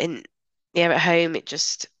 And yeah, at home it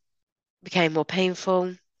just became more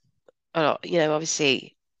painful. A lot,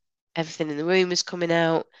 obviously everything in the room was coming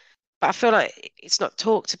out. But I feel like it's not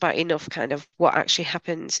talked about enough, kind of what actually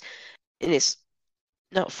happens. And it's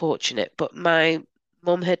not fortunate, but my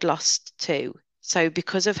mum had lost two. So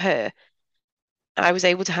because of her, I was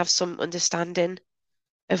able to have some understanding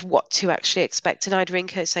of what to actually expect. And I'd ring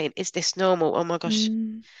her saying, "Is this normal? Oh my gosh,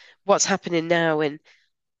 mm. what's happening now?" And,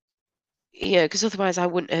 because otherwise I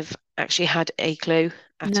wouldn't have actually had a clue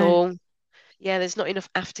at No, all. Yeah, there's not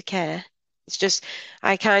enough aftercare. It's just,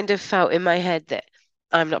 I kind of felt in my head that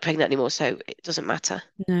I'm not pregnant anymore, so it doesn't matter.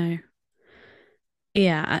 no.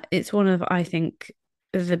 Yeah, it's one of, I think,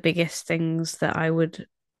 the biggest things that I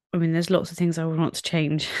mean, there's lots of things I would want to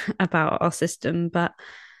change about our system, but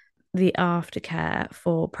the aftercare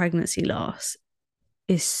for pregnancy loss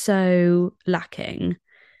is so lacking.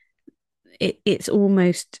 It's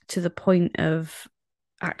almost to the point of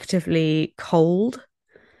actively cold.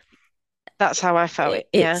 That's how I felt it.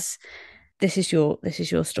 Yeah. It's this is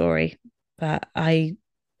your story, but I,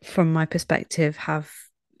 from my perspective,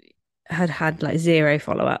 had like zero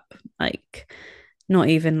follow up, like not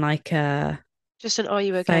even like a Just an, "Are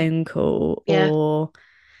you okay?" phone call Yeah. or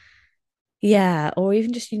yeah, or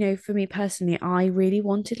even just, for me personally, I really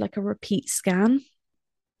wanted like a repeat scan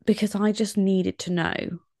because I just needed to know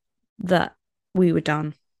that we were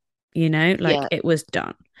done, like Yeah. it was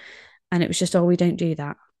done. And it was just, oh, we don't do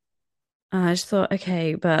that. And I just thought,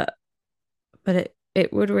 okay, but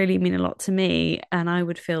it would really mean a lot to me and I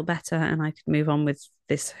would feel better and I could move on with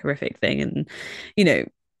this horrific thing. And, you know,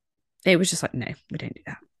 it was just like, no, we don't do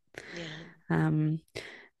that. Yeah. Um,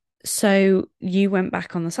 so you went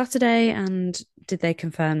back on the Saturday and did they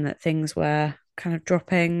confirm that things were kind of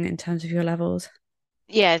dropping in terms of your levels?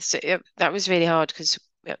 Yeah. So that was really hard because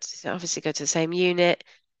we had to obviously go to the same unit.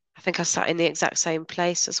 I think I sat in the exact same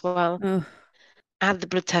place as well. Oh, I had the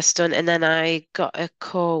blood test done, and then I got a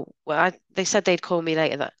call. Well, they said they'd call me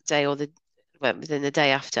later that day, or well, within the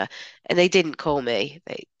day after, and they didn't call me.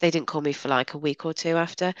 They didn't call me for like a week or two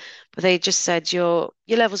after, but they just said your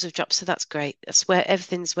levels have dropped, so that's great. That's where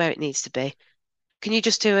everything's where it needs to be. Can you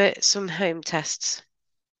just do some home tests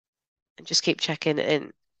and just keep checking?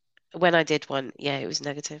 And when I did one, yeah, it was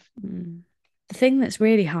negative. mm. The thing that's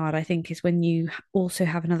really hard, I think, is when you also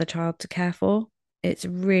have another child to care for. It's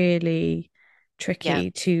really Yeah,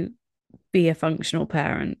 tricky to be a functional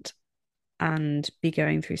parent and be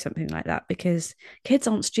going through something like that because kids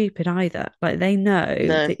aren't stupid either. Like they know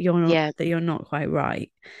no, yeah. that you're not quite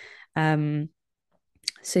right. Um,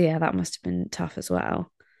 so yeah, that must have been tough as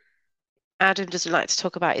well. Adam doesn't like to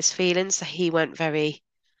talk about his feelings, so he went very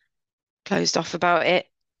closed off about it.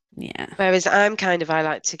 Yeah. Whereas I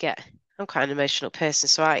like to I'm quite an emotional person,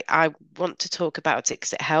 so I want to talk about it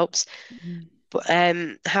because it helps. Mm. But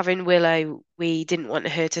having Willow, we didn't want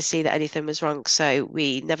her to see that anything was wrong, so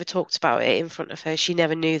we never talked about it in front of her. She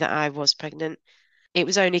never knew that I was pregnant. It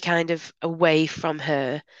was only kind of away from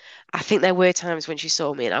her. I think there were times when she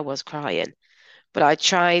saw me and I was crying, but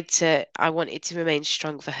I wanted to remain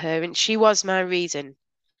strong for her, and she was my reason,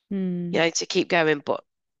 Mm. to keep going. But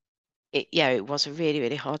it was a really,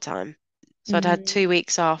 really hard time. So I'd had Mm. 2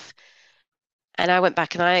 weeks off. And I went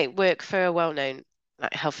back and I work for a well-known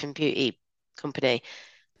like health and beauty company.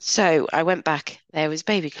 So I went back. There was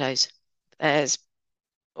baby clothes. There's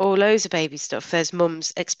all loads of baby stuff. There's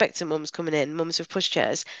mums, expectant mums coming in, mums with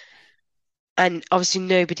pushchairs, and obviously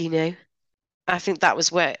nobody knew. I think that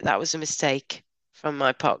was a mistake from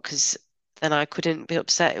my part because then I couldn't be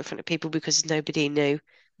upset in front of people because nobody knew.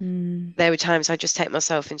 Mm, There were times I just take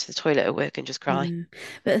myself into the toilet at work and just cry. yeah.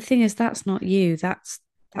 But the thing is, that's not you. That's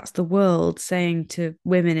the world saying to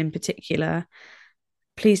women in particular,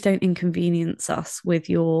 please don't inconvenience us with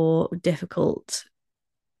your difficult,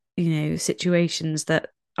 situations that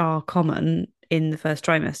are common in the first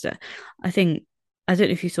trimester. I think I don't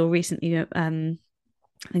know if you saw recently, I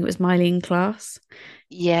think it was Miley in class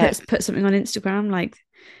Yeah, put something on Instagram like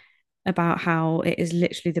about how it is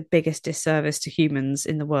literally the biggest disservice to humans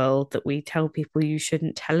in the world that we tell people you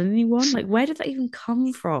shouldn't tell anyone. Like, where did that even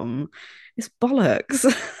come from? It's bollocks.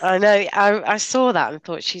 I know. I saw that and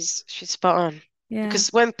thought she's spot on Yeah. because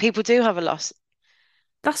when people do have a loss,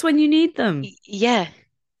 That's when you need them. yeah,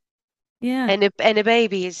 Yeah. and a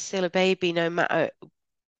baby is still a baby no matter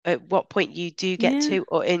at what point you do get Yeah. to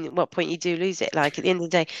or in what point you do lose it. Like at the end of the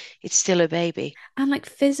day, it's still a baby. And like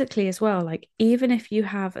physically as well, like even if you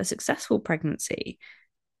have a successful pregnancy,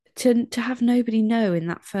 to have nobody know in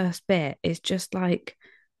that first bit is just like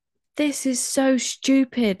this is so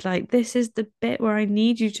stupid. Like this is the bit where I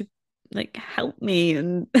need you to like help me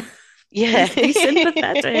and Yeah. be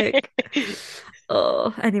sympathetic.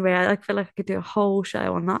 Oh, anyway, I feel like I could do a whole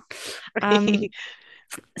show on that. Um,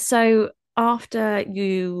 so after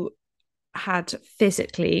you had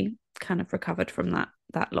physically kind of recovered from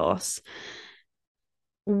that loss,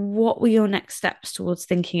 what were your next steps towards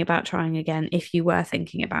thinking about trying again if you were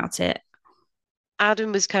thinking about it?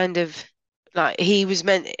 Adam was kind of like he was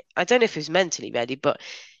meant I don't know if he was mentally ready, but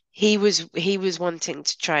he was wanting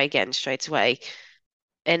to try again straight away.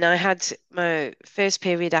 And I had my first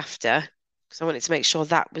period after because I wanted to make sure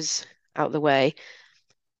that was out of the way.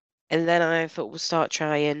 And then I thought we'll start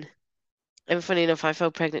trying. And funny enough, I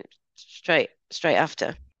fell pregnant straight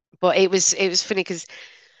after. But it was funny because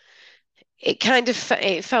it kind of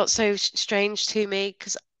it felt so strange to me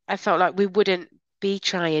because I felt like we wouldn't be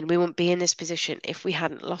trying, we wouldn't be in this position if we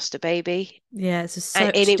hadn't lost a baby. Yeah, it's a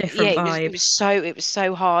And such different vibe. it was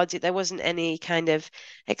so hard. There wasn't any kind of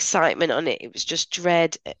excitement on it. It was just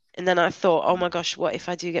dread. And then I thought, oh my gosh, what if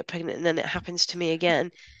I do get pregnant and then it happens to me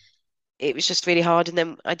again? It was just really hard. And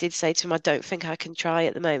then I did say to him, I don't think I can try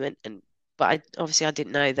at the moment. And but I obviously I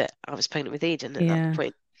didn't know that I was pregnant with Eden at that Yeah,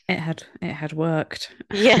 point. it had worked.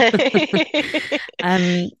 Yeah.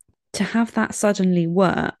 um, to have that suddenly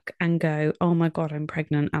work and go, oh my God, I'm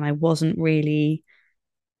pregnant, and I wasn't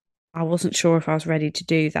sure if I was ready to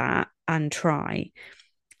do that and try.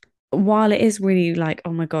 While it is really like,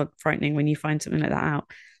 oh my God, frightening when you find something like that out,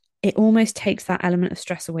 it almost takes that element of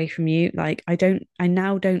stress away from you. Like I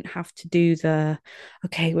now don't have to do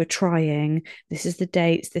okay, we're trying. This is the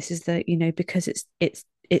dates. This is because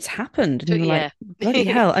it's happened, and So you're like, yeah. bloody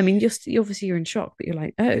hell. I mean, obviously you're in shock, but you're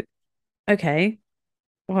like, oh, okay.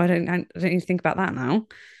 Well, I don't need to think about that now.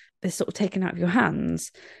 It's sort of taken out of your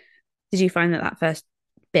hands. Did you find that first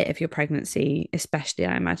bit of your pregnancy, especially,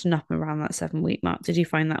 I imagine, up around that 7 week mark, did you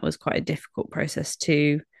find that was quite a difficult process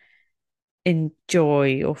to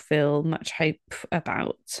enjoy or feel much hope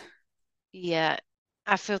about? Yeah.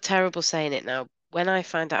 I feel terrible saying it now. When I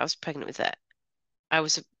found out I was pregnant with it, I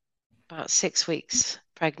was about 6 weeks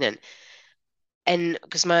pregnant. And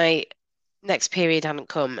because my next period hadn't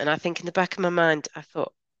come, and I think in the back of my mind, I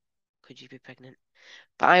thought, could you be pregnant?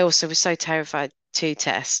 But I also was so terrified to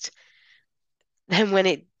test. Then when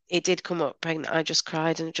it did come up pregnant, I just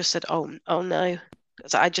cried and just said, oh no,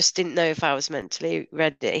 because I just didn't know if I was mentally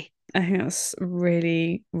ready. I think that's a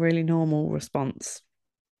really, really normal response.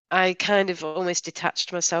 I kind of almost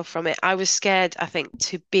detached myself from it. I was scared, I think,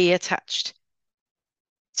 to be attached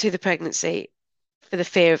to the pregnancy for the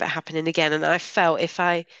fear of it happening again. And I felt if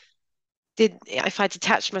I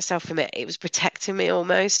detached myself from it, it was protecting me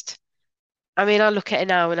almost. I mean, I look at it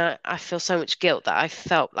now and I feel so much guilt that I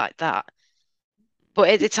felt like that. But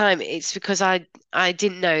at the time, it's because I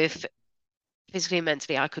didn't know if physically and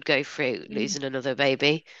mentally I could go through Mm. losing another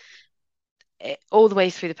baby. All the way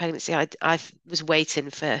through the pregnancy, I was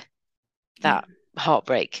waiting for Yeah. that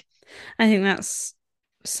heartbreak. I think that's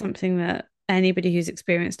something that anybody who's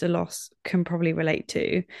experienced a loss can probably relate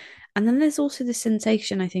to. And then there's also the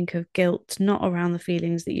sensation, I think, of guilt, not around the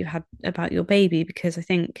feelings that you had about your baby, because I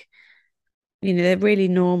think, they're really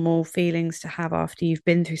normal feelings to have after you've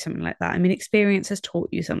been through something like that. I mean, experience has taught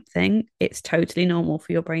you something. It's totally normal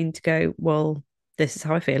for your brain to go, well, this is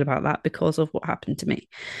how I feel about that because of what happened to me.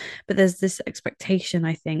 But there's this expectation,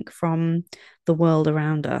 I think, from the world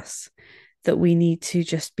around us that we need to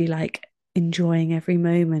just be like enjoying every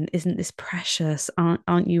moment? Isn't this precious?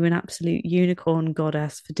 Aren't you an absolute unicorn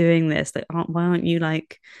goddess for doing this? Like, why aren't you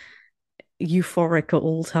like euphoric at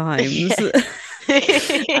all times?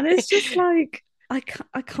 Yeah. And it's just like I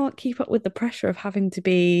can't keep up with the pressure of having to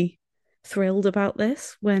be thrilled about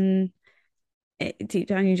this when deep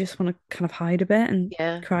down you just want to kind of hide a bit and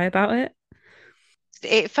Yeah. cry about it.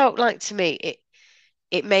 It felt like to me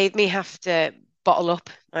it made me have to bottle up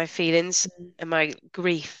my feelings and my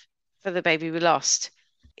grief for the baby we lost.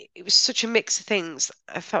 It was such a mix of things.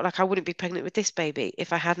 I felt like I wouldn't be pregnant with this baby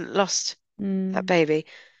if I hadn't lost that Mm, baby.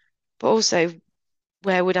 But also,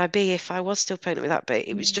 where would I be if I was still pregnant with that baby?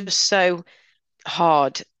 It was mm, just so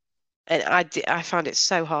hard, and I found it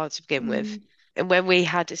so hard to begin with. mm, And when we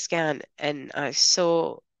had a scan and I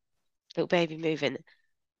saw little baby moving,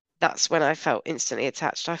 that's when I felt instantly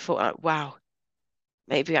attached. I thought, like, wow,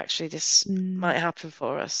 maybe actually this mm. might happen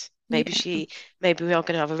for us. Yeah, Maybe we are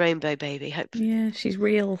going to have a rainbow baby, hopefully. yeah, she's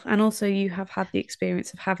real. And also, you have had the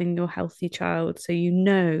experience of having your healthy child, so you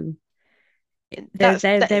know And there that's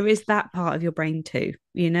there that, there is that part of your brain too,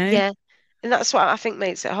 you know? yeah, and that's what I think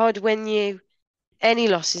makes it hard when any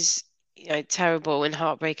loss is, terrible and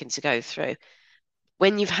heartbreaking to go through.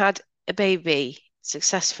 When you've had a baby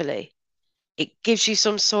successfully, it gives you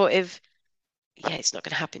some sort of, yeah, it's not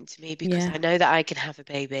going to happen to me because Yeah, I know that I can have a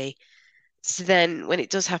baby. So then when it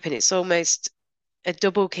does happen, it's almost a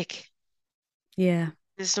double kick yeah.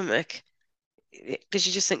 in the stomach because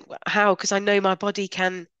you just think, "Well, how? Because I know my body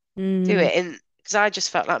can do Mm, it. And because I just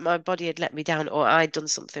felt like my body had let me down or I'd done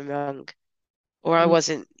something wrong or I mm,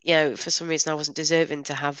 wasn't, for some reason I wasn't deserving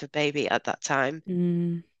to have a baby at that time.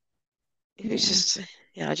 mm, It was yeah. just,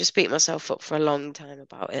 yeah, I just beat myself up for a long time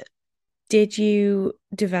about it. Did you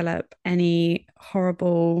develop any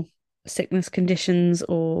horrible sickness conditions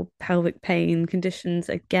or pelvic pain conditions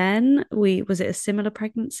again? Was it a similar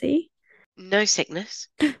pregnancy? No sickness,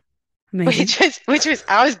 Amazing. which was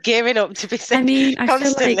I was gearing up to be I sick mean, I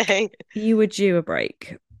feel like constantly. you were due a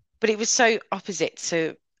break. But it was so opposite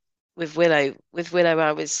to with Willow. With Willow,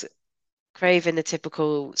 I was craving the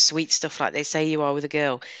typical sweet stuff like they say you are with a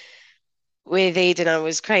girl. With Eden, I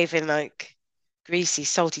was craving like greasy,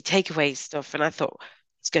 salty takeaway stuff, and I thought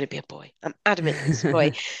it's going to be a boy. I'm adamant it's a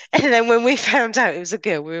boy. And then when we found out it was a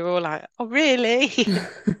girl, we were all like, "Oh, really?"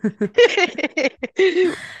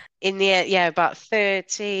 In the end, yeah, about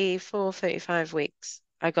 34, 35 weeks,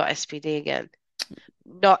 I got SPD again.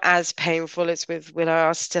 Not as painful as with Willow. I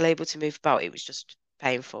was still able to move about. It was just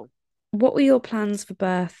painful. What were your plans for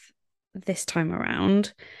birth this time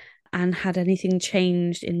around? And had anything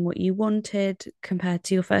changed in what you wanted compared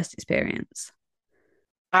to your first experience?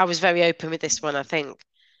 I was very open with this one, I think.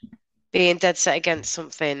 Being dead set against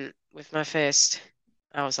something with my first,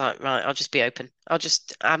 I was like, right, I'll just be open.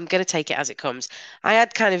 I'm going to take it as it comes. I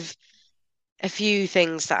had kind of a few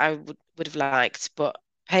things that I would have liked, but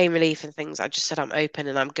pain relief and things, I just said I'm open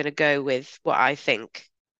and I'm going to go with what I think,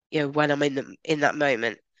 when I'm in that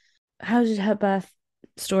moment. How did her birth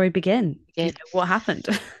story begin? Again. What happened?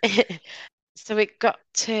 So it got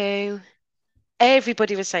to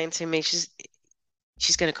everybody was saying to me, she's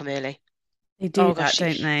going to come early. They do Oh gosh, that,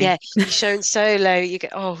 don't they? yeah, you're showing so low. You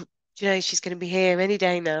get, oh, do you know she's going to be here any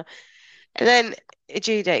day now. And then a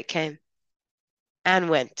due date came and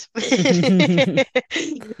went.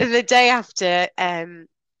 The day after,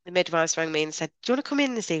 the midwives rang me and said, "Do you want to come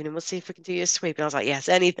in this evening? We'll see if we can do your sweep." And I was like, "Yes,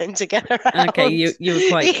 anything to get her Okay, out." you were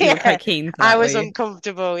quite Yeah, keen for I that, were was you?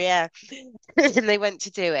 uncomfortable. Yeah, and they went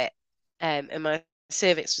to do it, and my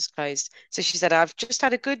cervix was closed. So she said, "I've just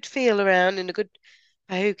had a good feel around and a good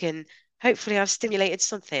poke, and hopefully I've stimulated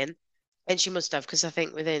something." And she must have, because I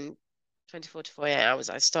think within 24 to 48 hours,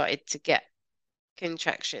 I started to get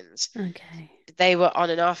contractions. Okay. They were on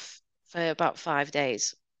and off for about 5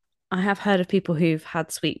 days, I have heard of people who've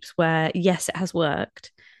had sweeps where yes, it has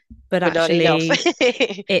worked, but but not enough. actually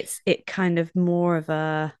it kind of more of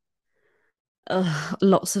a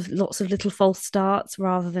lots of little false starts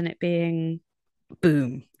rather than it being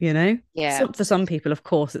boom, you know? Yeah. So for some people, of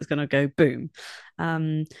course, it's going to go boom.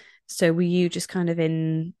 Um, so were you just kind of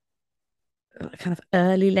in kind of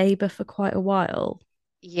early labor for quite a while?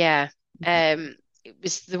 Yeah. It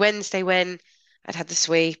was the Wednesday when I'd had the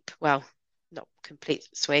sweep. Well, not complete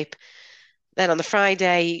sweep. Then on the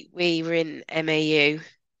Friday we were in MAU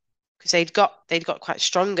because they'd got quite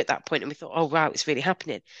strong at that point, and we thought, oh wow, it's really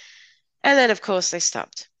happening. And then of course they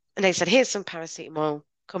stopped, and they said, here's some paracetamol,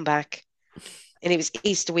 come back. And it was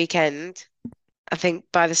Easter weekend. I think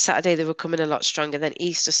by the Saturday they were coming a lot stronger. Then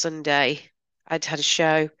Easter Sunday, I'd had a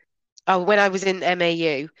show. Oh, when I was in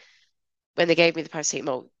MAU, when they gave me the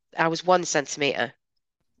paracetamol, I was 1 centimeter.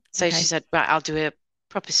 So she Okay. said, right, I'll do a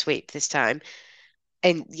proper sweep this time.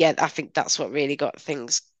 And yeah, I think that's what really got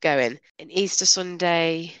things going. And Easter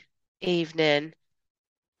Sunday evening,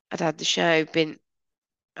 I'd had the show, been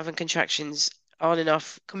having contractions on and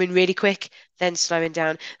off, coming really quick, then slowing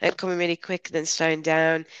down, then coming really quick, then slowing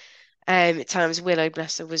down. At times, Willow,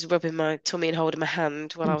 bless her, was rubbing my tummy and holding my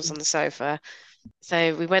hand while I was Mhm. on the sofa.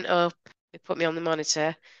 So we went up, they put me on the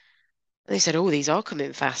monitor, and they said, "Oh, these are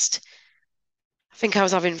coming fast." I think I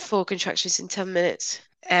was having 4 contractions in 10 minutes.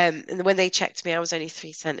 And when they checked me, I was only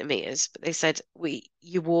 3 centimeters, but they said,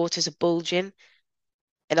 your waters are bulging.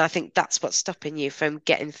 And I think that's what's stopping you from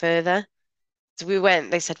getting further. So we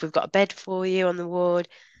went, they said, we've got a bed for you on the ward.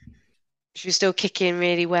 She was still kicking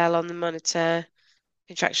really well on the monitor.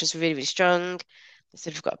 Contractions were really, really strong. They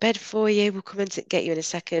said, we've got a bed for you. We'll come and get you in a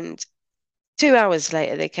second. 2 hours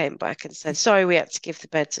later, they came back and said, sorry, we had to give the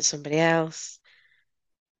bed to somebody else.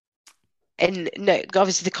 And no,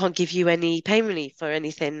 obviously they can't give you any pain relief or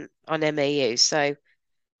anything on MAU. So,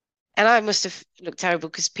 and I must have looked terrible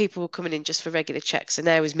because people were coming in just for regular checks, and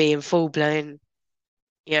there was me in full blown,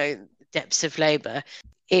 depths of labour.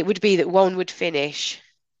 It would be that one would finish,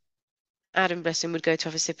 Adam, bless him, would go to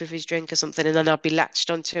have a sip of his drink or something, and then I'd be latched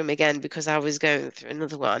onto him again because I was going through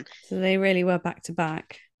another one. So they really were back to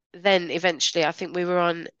back. Then eventually, I think we were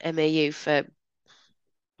on MAU for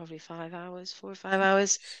probably 5 hours, 4 or 5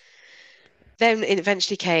 hours. Then it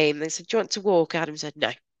eventually came. They said, "Do you want to walk?" Adam said,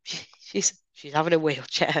 "No." She's having a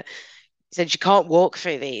wheelchair. He said, "You can't walk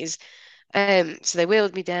through these." So they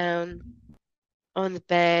wheeled me down on the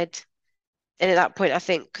bed. And at that point, I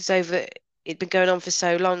think, because it'd been going on for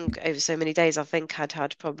so long, over so many days, I think I'd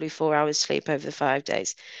had probably 4 hours sleep over the 5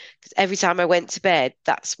 days. Because every time I went to bed,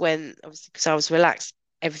 that's when, obviously, because I was relaxed,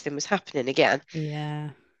 everything was happening again.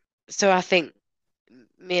 Yeah. So I think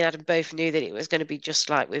me and Adam both knew that it was going to be just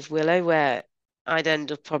like with Willow, where I'd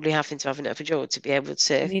end up probably having to have an epidural to be able You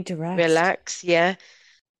to need to rest. relax. Yeah.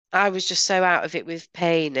 I was just so out of it with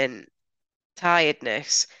pain and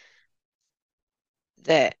tiredness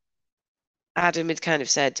that Adam had kind of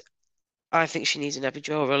said, I think she needs an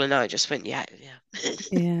epidural. And I just went, yeah, yeah.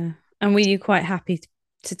 Yeah. And were you quite happy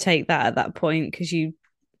to take that at that point? Because it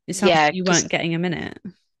sounds like Yeah, you because weren't getting a minute.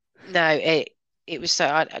 no, it was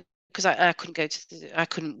so because I couldn't I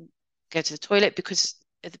couldn't go to the toilet because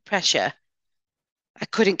of the pressure. I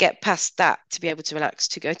couldn't get past that to be able to relax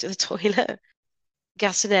to go to the toilet.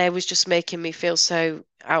 Gas and air was just making me feel so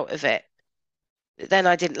out of it. Then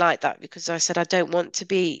I didn't like that because I said I don't want to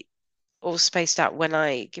be all spaced out when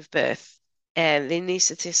I give birth. And the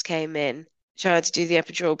anaesthetist came in, tried to do the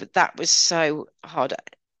epidural, but that was so hard.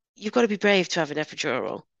 You've got to be brave to have an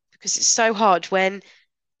epidural because it's so hard when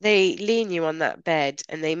they lean you on that bed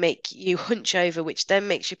and they make you hunch over, which then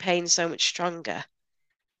makes your pain so much stronger.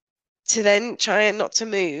 To then try and not to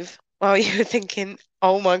move while you're thinking,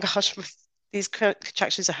 oh my gosh, these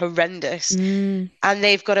contractions are horrendous. Mm, And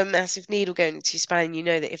they've got a massive needle going into your spine. You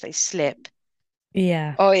know that if they slip,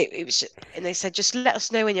 yeah. oh, it was, and they said, just let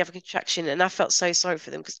us know when you have a contraction. And I felt so sorry for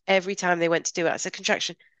them because every time they went to do it, I said,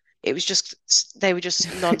 contraction. It was just, they were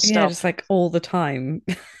just Yeah, non-stop. just like all the time.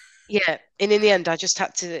 Yeah. And in the end, I just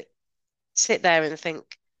had to sit there and think,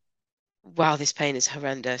 wow, this pain is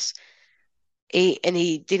horrendous. He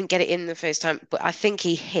didn't get it in the first time, but I think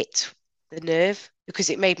he hit the nerve because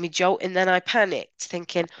it made me jolt. And then I panicked,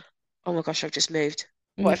 thinking, oh my gosh, I've just moved.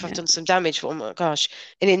 What if I've Yeah. done some damage? Oh my gosh.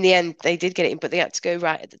 And in the end, they did get it in, but they had to go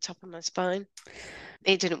right at the top of my spine.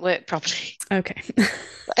 It didn't work properly. Okay.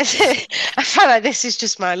 I felt like this is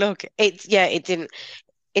just my luck. Yeah, it didn't.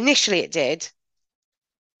 Initially, it did.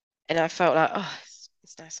 And I felt like, oh,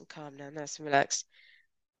 it's nice and calm now, nice and relaxed.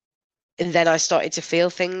 And then I started to feel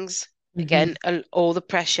things Hmm. again, all the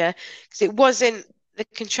pressure, because it wasn't the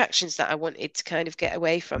contractions that I wanted to kind of get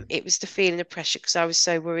away from. It was the feeling of pressure because I was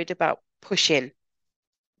so worried about pushing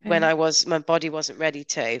when Okay. my body wasn't ready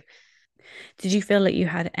to. Did you feel like you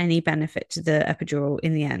had any benefit to the epidural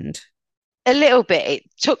in the end? A little bit, it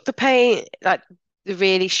took the pain, like the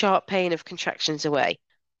really sharp pain of contractions away,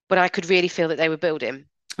 but I could really feel that they were building.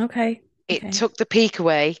 Okay. It Okay. took the peak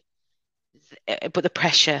away, but the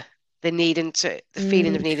pressure, the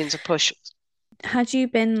feeling of Mm. needing to push. Had you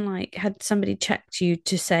been like, had somebody checked you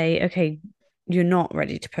to say, okay, you're not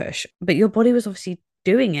ready to push, but your body was obviously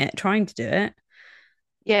doing it, trying to do it.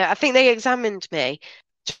 Yeah, I think they examined me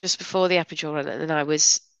just before the epidural, and then I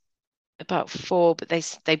was about 4, but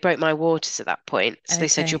they broke my waters at that point. So they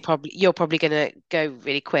said Okay. you're probably gonna go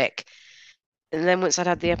really quick. And then once I'd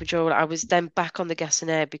had the epidural, I was then back on the gas and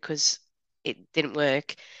air because it didn't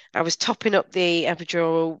work. I was topping up the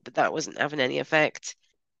epidural, but that wasn't having any effect.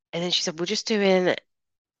 And then she said,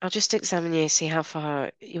 I'll just examine you, see how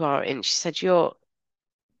far you are. And she said,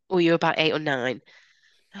 or you were about 8 or 9.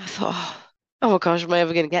 And I thought, oh my gosh, am I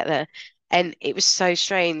ever going to get there? And it was so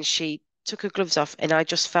strange. She took her gloves off, and I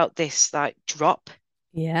just felt this like drop.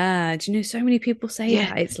 Yeah. Do you know, so many people say Yeah.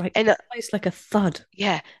 that. It's like And almost like a thud.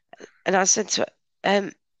 yeah. And I said to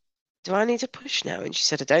her, do I need to push now? And she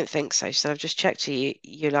said, I don't think so. She said, I've just checked you.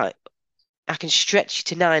 You're like, I can stretch you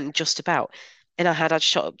to 9 just about. And I'd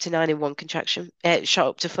shot up to 9 in one contraction, shot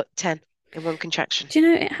up to 10 in one contraction. Do you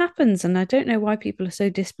know, it happens, and I don't know why people are so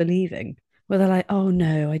disbelieving. Where they're like, "Oh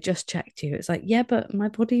no, I just checked you." It's like, yeah, but my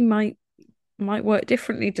body might work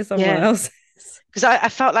differently to someone Yeah. else's. Because I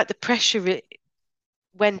felt like the pressure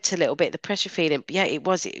went a little bit, the pressure feeling. But yeah, it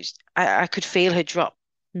was, I could feel her drop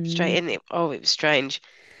straight Mm. in. It was strange.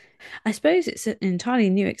 I suppose it's an entirely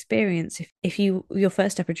new experience if your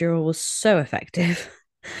first epidural was so effective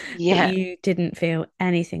that Yeah. you didn't feel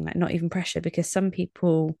anything, like not even pressure, because some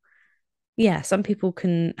people, yeah, some people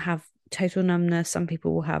can have total numbness, some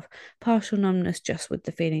people will have partial numbness just with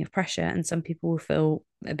the feeling of pressure, and some people will feel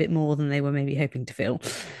a bit more than they were maybe hoping to feel.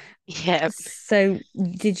 Yeah. So,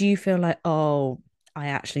 did you feel like, oh, I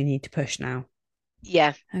actually need to push now?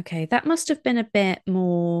 Yeah. Okay, that must have been a bit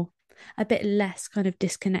more, a bit less kind of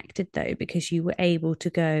disconnected though, because you were able to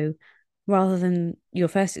go rather than your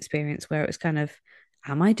first experience where it was kind of,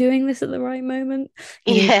 am I doing this at the right moment?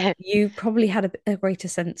 Yeah. You probably had a greater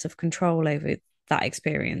sense of control over that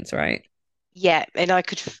experience, right? Yeah. And I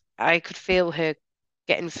could feel her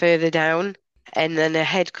getting further down, and then her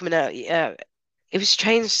head coming out. Yeah. It was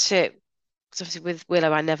strange to, because obviously with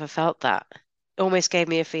Willow, I never felt that. It almost gave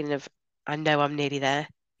me a feeling of, I know I'm nearly there.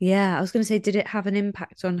 Yeah, I was going to say, did it have an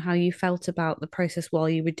impact on how you felt about the process while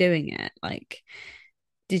you were doing it? Like,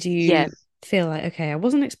 did Yeah. you feel like, okay, I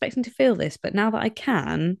wasn't expecting to feel this, but now that I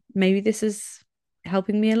can, maybe this is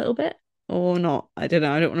helping me a little bit or not? I don't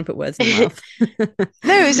know. I don't want to put words in your mouth.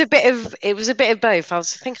 No, it was a bit of both. I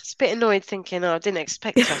was a bit annoyed, thinking, oh, I didn't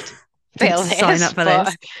expect to have to Didn't feel sign up this, for but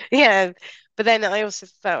this. yeah. But then I also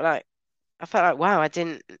felt like, wow, I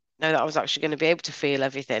didn't know that I was actually going to be able to feel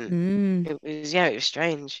everything. Mm, It was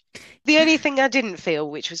strange. The only thing I didn't feel,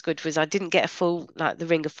 which was good, was I didn't get a full like the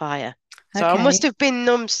ring of fire. So I must okay. have been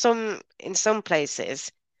numb in some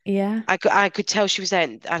places. Yeah. I could tell she was there,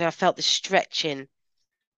 and I felt the stretching,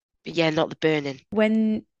 but yeah, not the burning.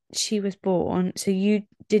 When she was born, so you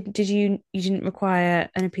didn't require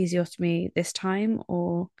an episiotomy this time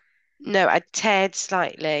or No, I teared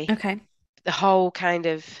slightly. okay. The whole kind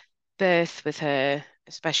of birth with her,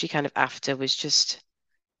 especially kind of after, was just,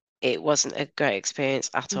 it wasn't a great experience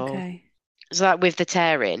at all. Okay. So that with the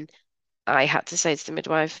tearing, I had to say to the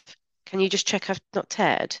midwife, can you just check I've not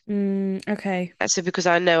teared? Okay. So because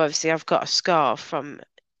I know obviously I've got a scar from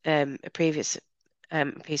a previous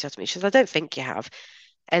episiotomy. She said, I don't think you have.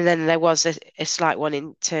 And then there was a slight one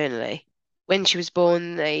internally. When she was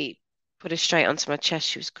born, they put her straight onto my chest.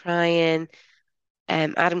 She was crying.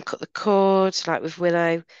 Adam cut the cord, like with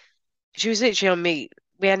Willow. She was literally on me.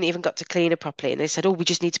 We hadn't even got to clean her properly, and they said, "Oh, we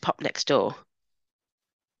just need to pop next door.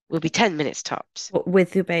 We'll be 10 minutes tops." What,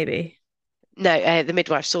 with your baby? No, the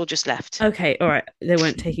midwife's all just left. Okay, all right. They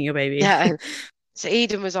weren't taking your baby. Yeah, so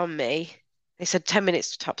Eden was on me. They said 10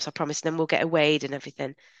 minutes tops, I promise, and then we'll get her weighed and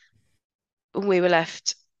everything. And we were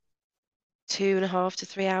left 2.5 to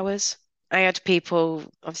 3 hours. I had people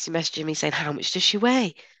obviously messaging me saying, "How much does she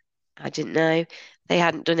weigh?" I didn't know. They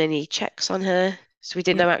hadn't done any checks on her, so we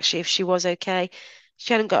didn't Yeah. know actually if she was okay.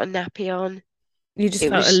 She hadn't got a nappy on. You just It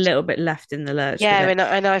felt a was little bit left in the lurch with Yeah, it.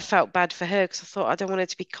 and I felt bad for her because I thought I don't want her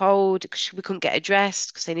to be cold because we couldn't get her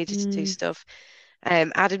dressed because they needed to do Mm, stuff.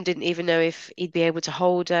 Adam didn't even know if he'd be able to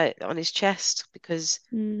hold her on his chest because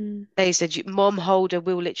mm, they said, "Mom, hold her.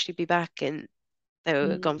 We'll literally be back," and they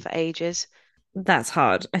were gone mm. for ages. That's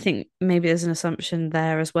hard. I think maybe there's an assumption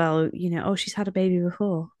there as well, oh, she's had a baby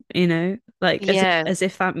before, like Yeah, as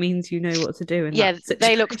if that means you know what to do in that yeah,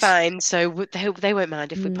 they look situation. fine, so they won't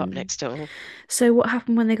mind if we pop Mm. next door. So what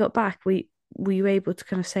happened when they got back? Were you able to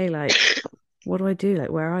kind of say like, what do I do?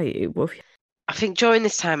 Like, where are you? I think during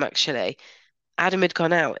this time actually, Adam had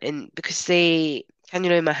gone out and because the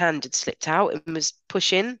cannula in my hand had slipped out and was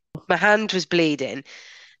pushing, my hand was bleeding,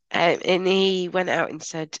 and he went out and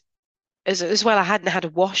said. As well, I hadn't had a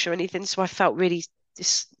wash or anything, so I felt really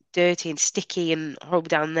just dirty and sticky and horrible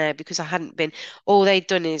down there because I hadn't been. All they'd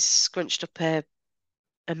done is scrunched up a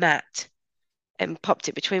mat and popped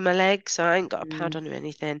it between my legs, so I ain't got a pad Mm, on or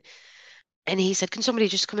anything. And he said, "Can somebody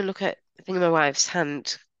just come and look at the thing in my wife's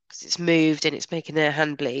hand because it's moved and it's making her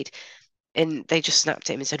hand bleed?" And they just snapped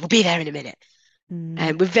at him and said, "We'll be there in a minute." mm,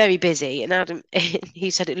 And we're very busy. And Adam,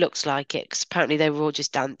 he said it looks like it because apparently they were all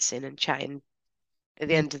just dancing and chatting at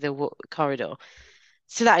the mm, end of the corridor.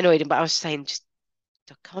 So that annoyed him, but I was saying, just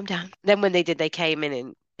calm down. Then when they did, they came in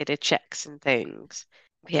and did a checks and things.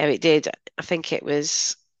 Yeah, it did. I think it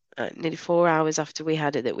was nearly 4 hours after we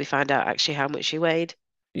had it that we found out actually how much she weighed.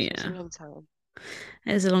 So it was a Yeah. long time.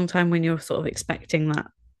 It is a long time when you're sort of expecting that,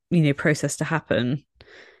 process to happen.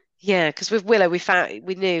 Yeah, because with Willow,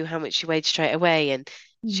 we knew how much she weighed straight away, and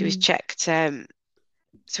she was Mm. checked.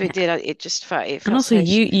 So it Yeah. did. It just felt it And felt also so.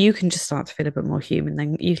 you can just start to feel a bit more human.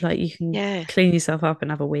 Then you can Yeah, clean yourself up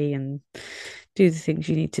and have a wee and do the things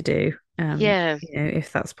you need to do. yeah.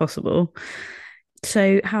 If that's possible.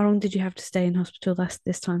 So how long did you have to stay in hospital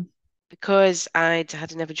this time? Because I'd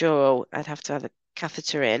had an epidural, I'd have to have a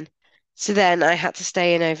catheter in. So then I had to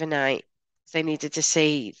stay in overnight. They needed to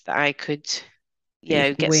see that I could, That you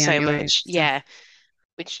can get wee on so your own and much. stuff. Yeah,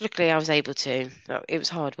 which luckily I was able to. It was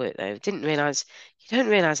hard work though. Didn't realize you don't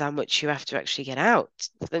realize how much you have to actually get out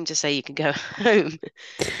for them to say you can go home.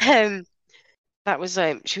 Um, that was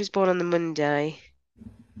she was born on the Monday,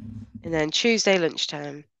 and then Tuesday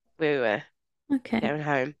lunchtime we were Okay. going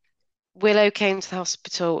home. Willow came to the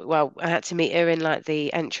hospital. Well, I had to meet her in like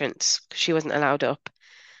the entrance because she wasn't allowed up.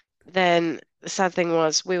 Then the sad thing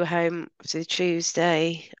was we were home to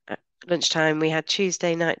Tuesday at lunchtime. We had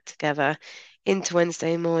Tuesday night together into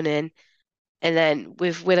Wednesday morning. And then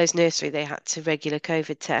with Willow's nursery, they had to regular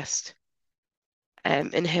COVID test.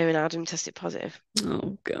 And her and Adam tested positive.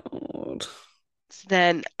 Oh God. So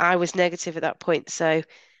then I was negative at that point. So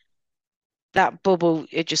that bubble,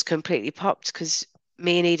 it just completely popped because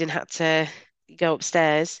me and Eden had to go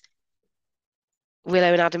upstairs.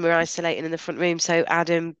 Willow and Adam were isolating in the front room. So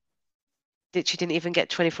Adam she didn't even get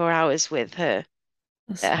 24 hours with her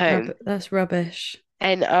at home. That's rubbish.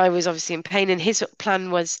 And I was obviously in pain. And his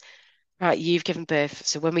plan was, right, you've given birth.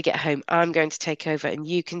 So when we get home, I'm going to take over and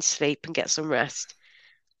you can sleep and get some rest.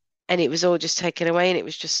 And it was all just taken away. And it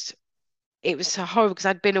was so horrible because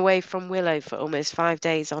I'd been away from Willow for almost 5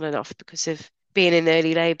 days on and off because of being in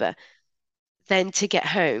early labor. Then to get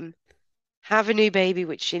home, have a new baby,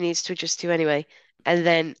 which she needs to adjust to anyway. And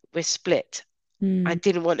then we're split. I Mm.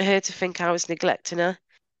 didn't want her to think I was neglecting her.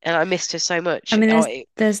 And I missed her so I much. mean, Oh,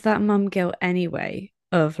 there's that mum guilt anyway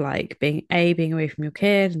of like being away from your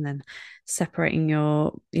kid and then separating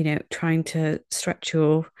your, trying to stretch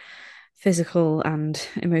your physical and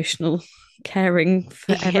emotional caring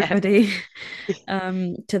for yeah. everybody,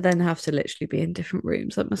 to then have to literally be in different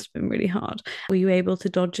rooms. That must have been really hard. Were you able to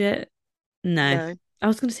dodge it? No. No, I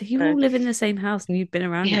was going to say you no. all live in the same house and you've been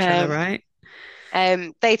around each other, Yeah. right?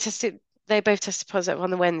 They both tested positive on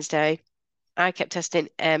the Wednesday. I kept testing.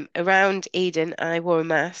 Around Eden, I wore a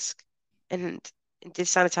mask and did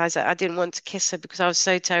sanitizer. I didn't want to kiss her because I was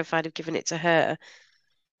so terrified of giving it to her.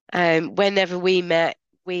 Whenever we met,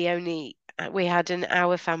 we had an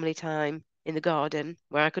hour family time in the garden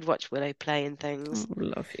where I could watch Willow play and Oh, things.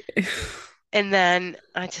 love you. And then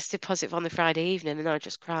I tested positive on the Friday evening and I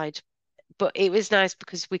just cried. But it was nice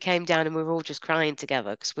because we came down and we were all just crying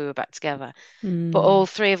together because we were back together. But all Mm.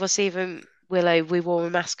 three of us, even Willow, we wore a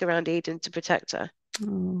mask around Eden to protect her.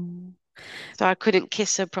 Oh. So I couldn't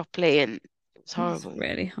kiss her properly and it was That's horrible.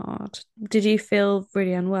 really hard. Did you feel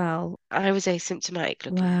really unwell? I was asymptomatic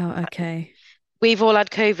looking. Wow, okay. We've all had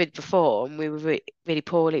COVID before and we were really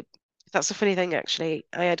poorly. That's a funny thing, actually.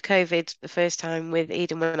 I had COVID the first time with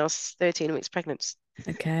Eden when I was 13 weeks pregnant.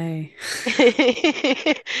 Okay.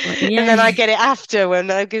 Well, And then I yay. get it after when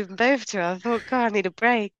I've given birth to her. I thought, God, I need a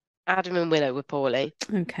break. Adam and Willow were poorly.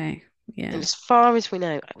 Okay. And Yeah. as far as we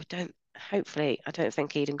know, I don't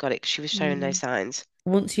think Eden got it because she was showing no Mm. signs.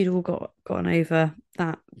 Once you'd all gotten over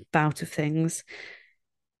that bout of things,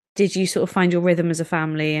 did you sort of find your rhythm as a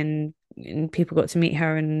family and people got to meet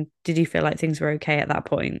her and did you feel like things were okay at that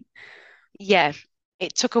point? Yeah,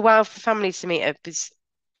 it took a while for families to meet her because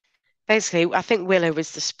basically, I think Willow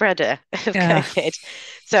was the spreader of Yeah. COVID.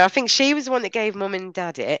 So I think she was the one that gave mum and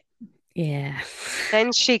dad it. Yeah.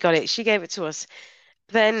 Then she got it. She gave it to us.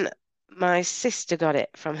 Then my sister got it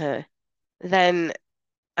from her. Then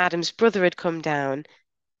Adam's brother had come down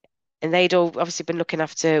and they'd all obviously been looking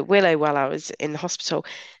after Willow while I was in the hospital.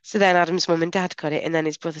 So then Adam's mum and dad got it and then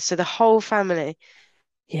his brother. So the whole family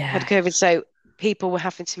had Yeah. COVID. So people were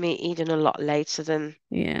having to meet Eden a lot later than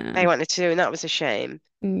they Yeah. wanted to, and that was a shame.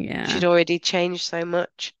 Yeah. She'd already changed so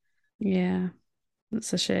much. Yeah.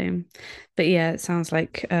 That's a shame. But yeah, it sounds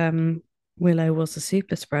like Willow was a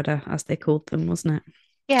super spreader, as they called them, wasn't it?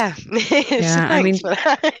 Yeah. So Yeah, thanks for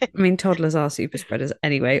that. I mean, toddlers are super spreaders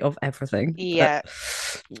anyway of everything. But Yeah.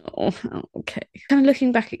 oh, okay. Kind of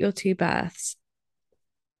looking back at your two births,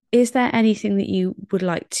 is there anything that you would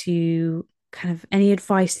like to kind of any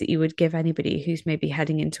advice that you would give anybody who's maybe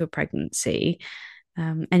heading into a pregnancy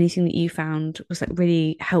Anything that you found was like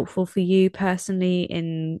really helpful for you personally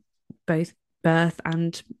in both birth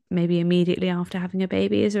and maybe immediately after having a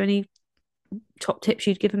baby? Is there any top tips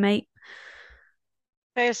you'd give a mate?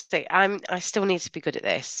 Firstly, I still need to be good at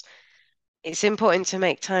this. It's important to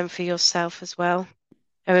make time for yourself as well.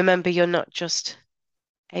 And remember, you're not just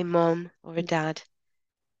a mom or a dad.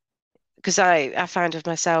 Because I found with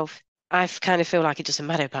myself, I kind of feel like it doesn't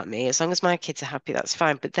matter about me. As long as my kids are happy, that's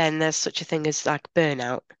fine. But then there's such a thing as like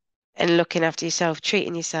burnout and looking after yourself,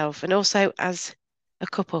 treating yourself, and also as a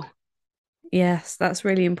couple. Yes, that's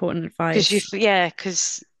really important Because advice.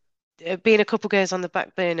 because being a couple goes on the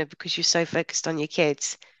back burner because you're so focused on your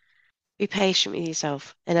kids. Be patient with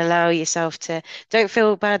yourself and allow yourself to, don't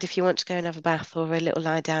feel bad if you want to go and have a bath or a little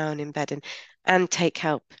lie down in bed and take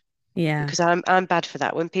help. Yeah. Because I'm bad for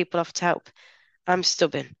that. When people offer to help, I'm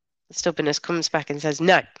stubborn. The stubbornness comes back and says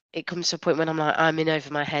no. It comes to a point when I'm like, I'm in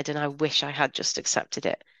over my head and I wish I had just accepted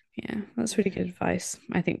it. Yeah, that's really good advice.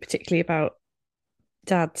 I think particularly about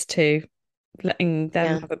dads too, letting them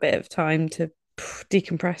Yeah. have a bit of time to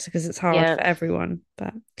decompress because it's hard Yeah. for everyone.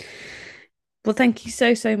 But well, thank you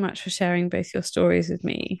so, so much for sharing both your stories with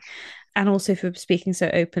me and also for speaking so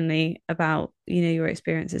openly about, your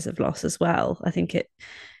experiences of loss as well. I think it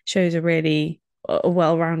shows a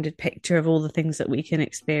well-rounded picture of all the things that we can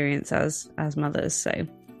experience as mothers, so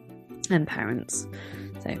and parents.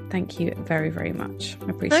 So thank you very, very much.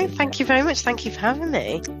 I appreciate it. Thank you very much. Thank you for having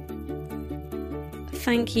me.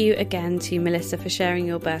 Thank you again to Melissa for sharing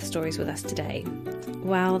your birth stories with us today.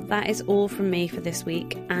 Well, that is all from me for this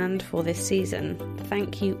week and for this season.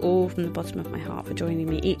 Thank you all from the bottom of my heart for joining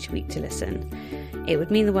me each week to listen. It would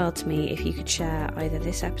mean the world to me if you could share either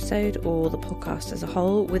this episode or the podcast as a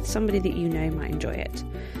whole with somebody that you know might enjoy it.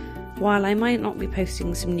 While I might not be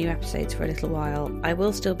posting some new episodes for a little while, I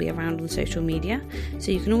will still be around on social media, so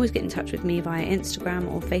you can always get in touch with me via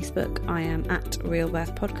Instagram or Facebook. I am at Real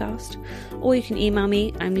Birth Podcast, or you can email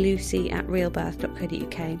me. I'm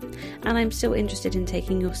lucy@realbirth.co.uk, and I'm still interested in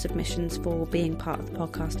taking your submissions for being part of the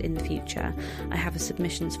podcast in the future. I have a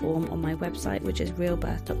submissions form on my website, which is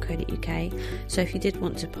realbirth.co.uk, so if you did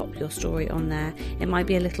want to pop your story on there, it might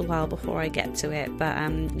be a little while before I get to it, but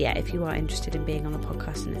if you are interested in being on the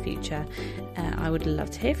podcast in the future, I would love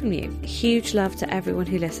to hear from you. Huge love to everyone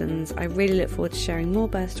who listens. I really look forward to sharing more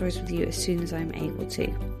birth stories with you as soon as I'm able to.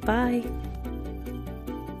 Bye.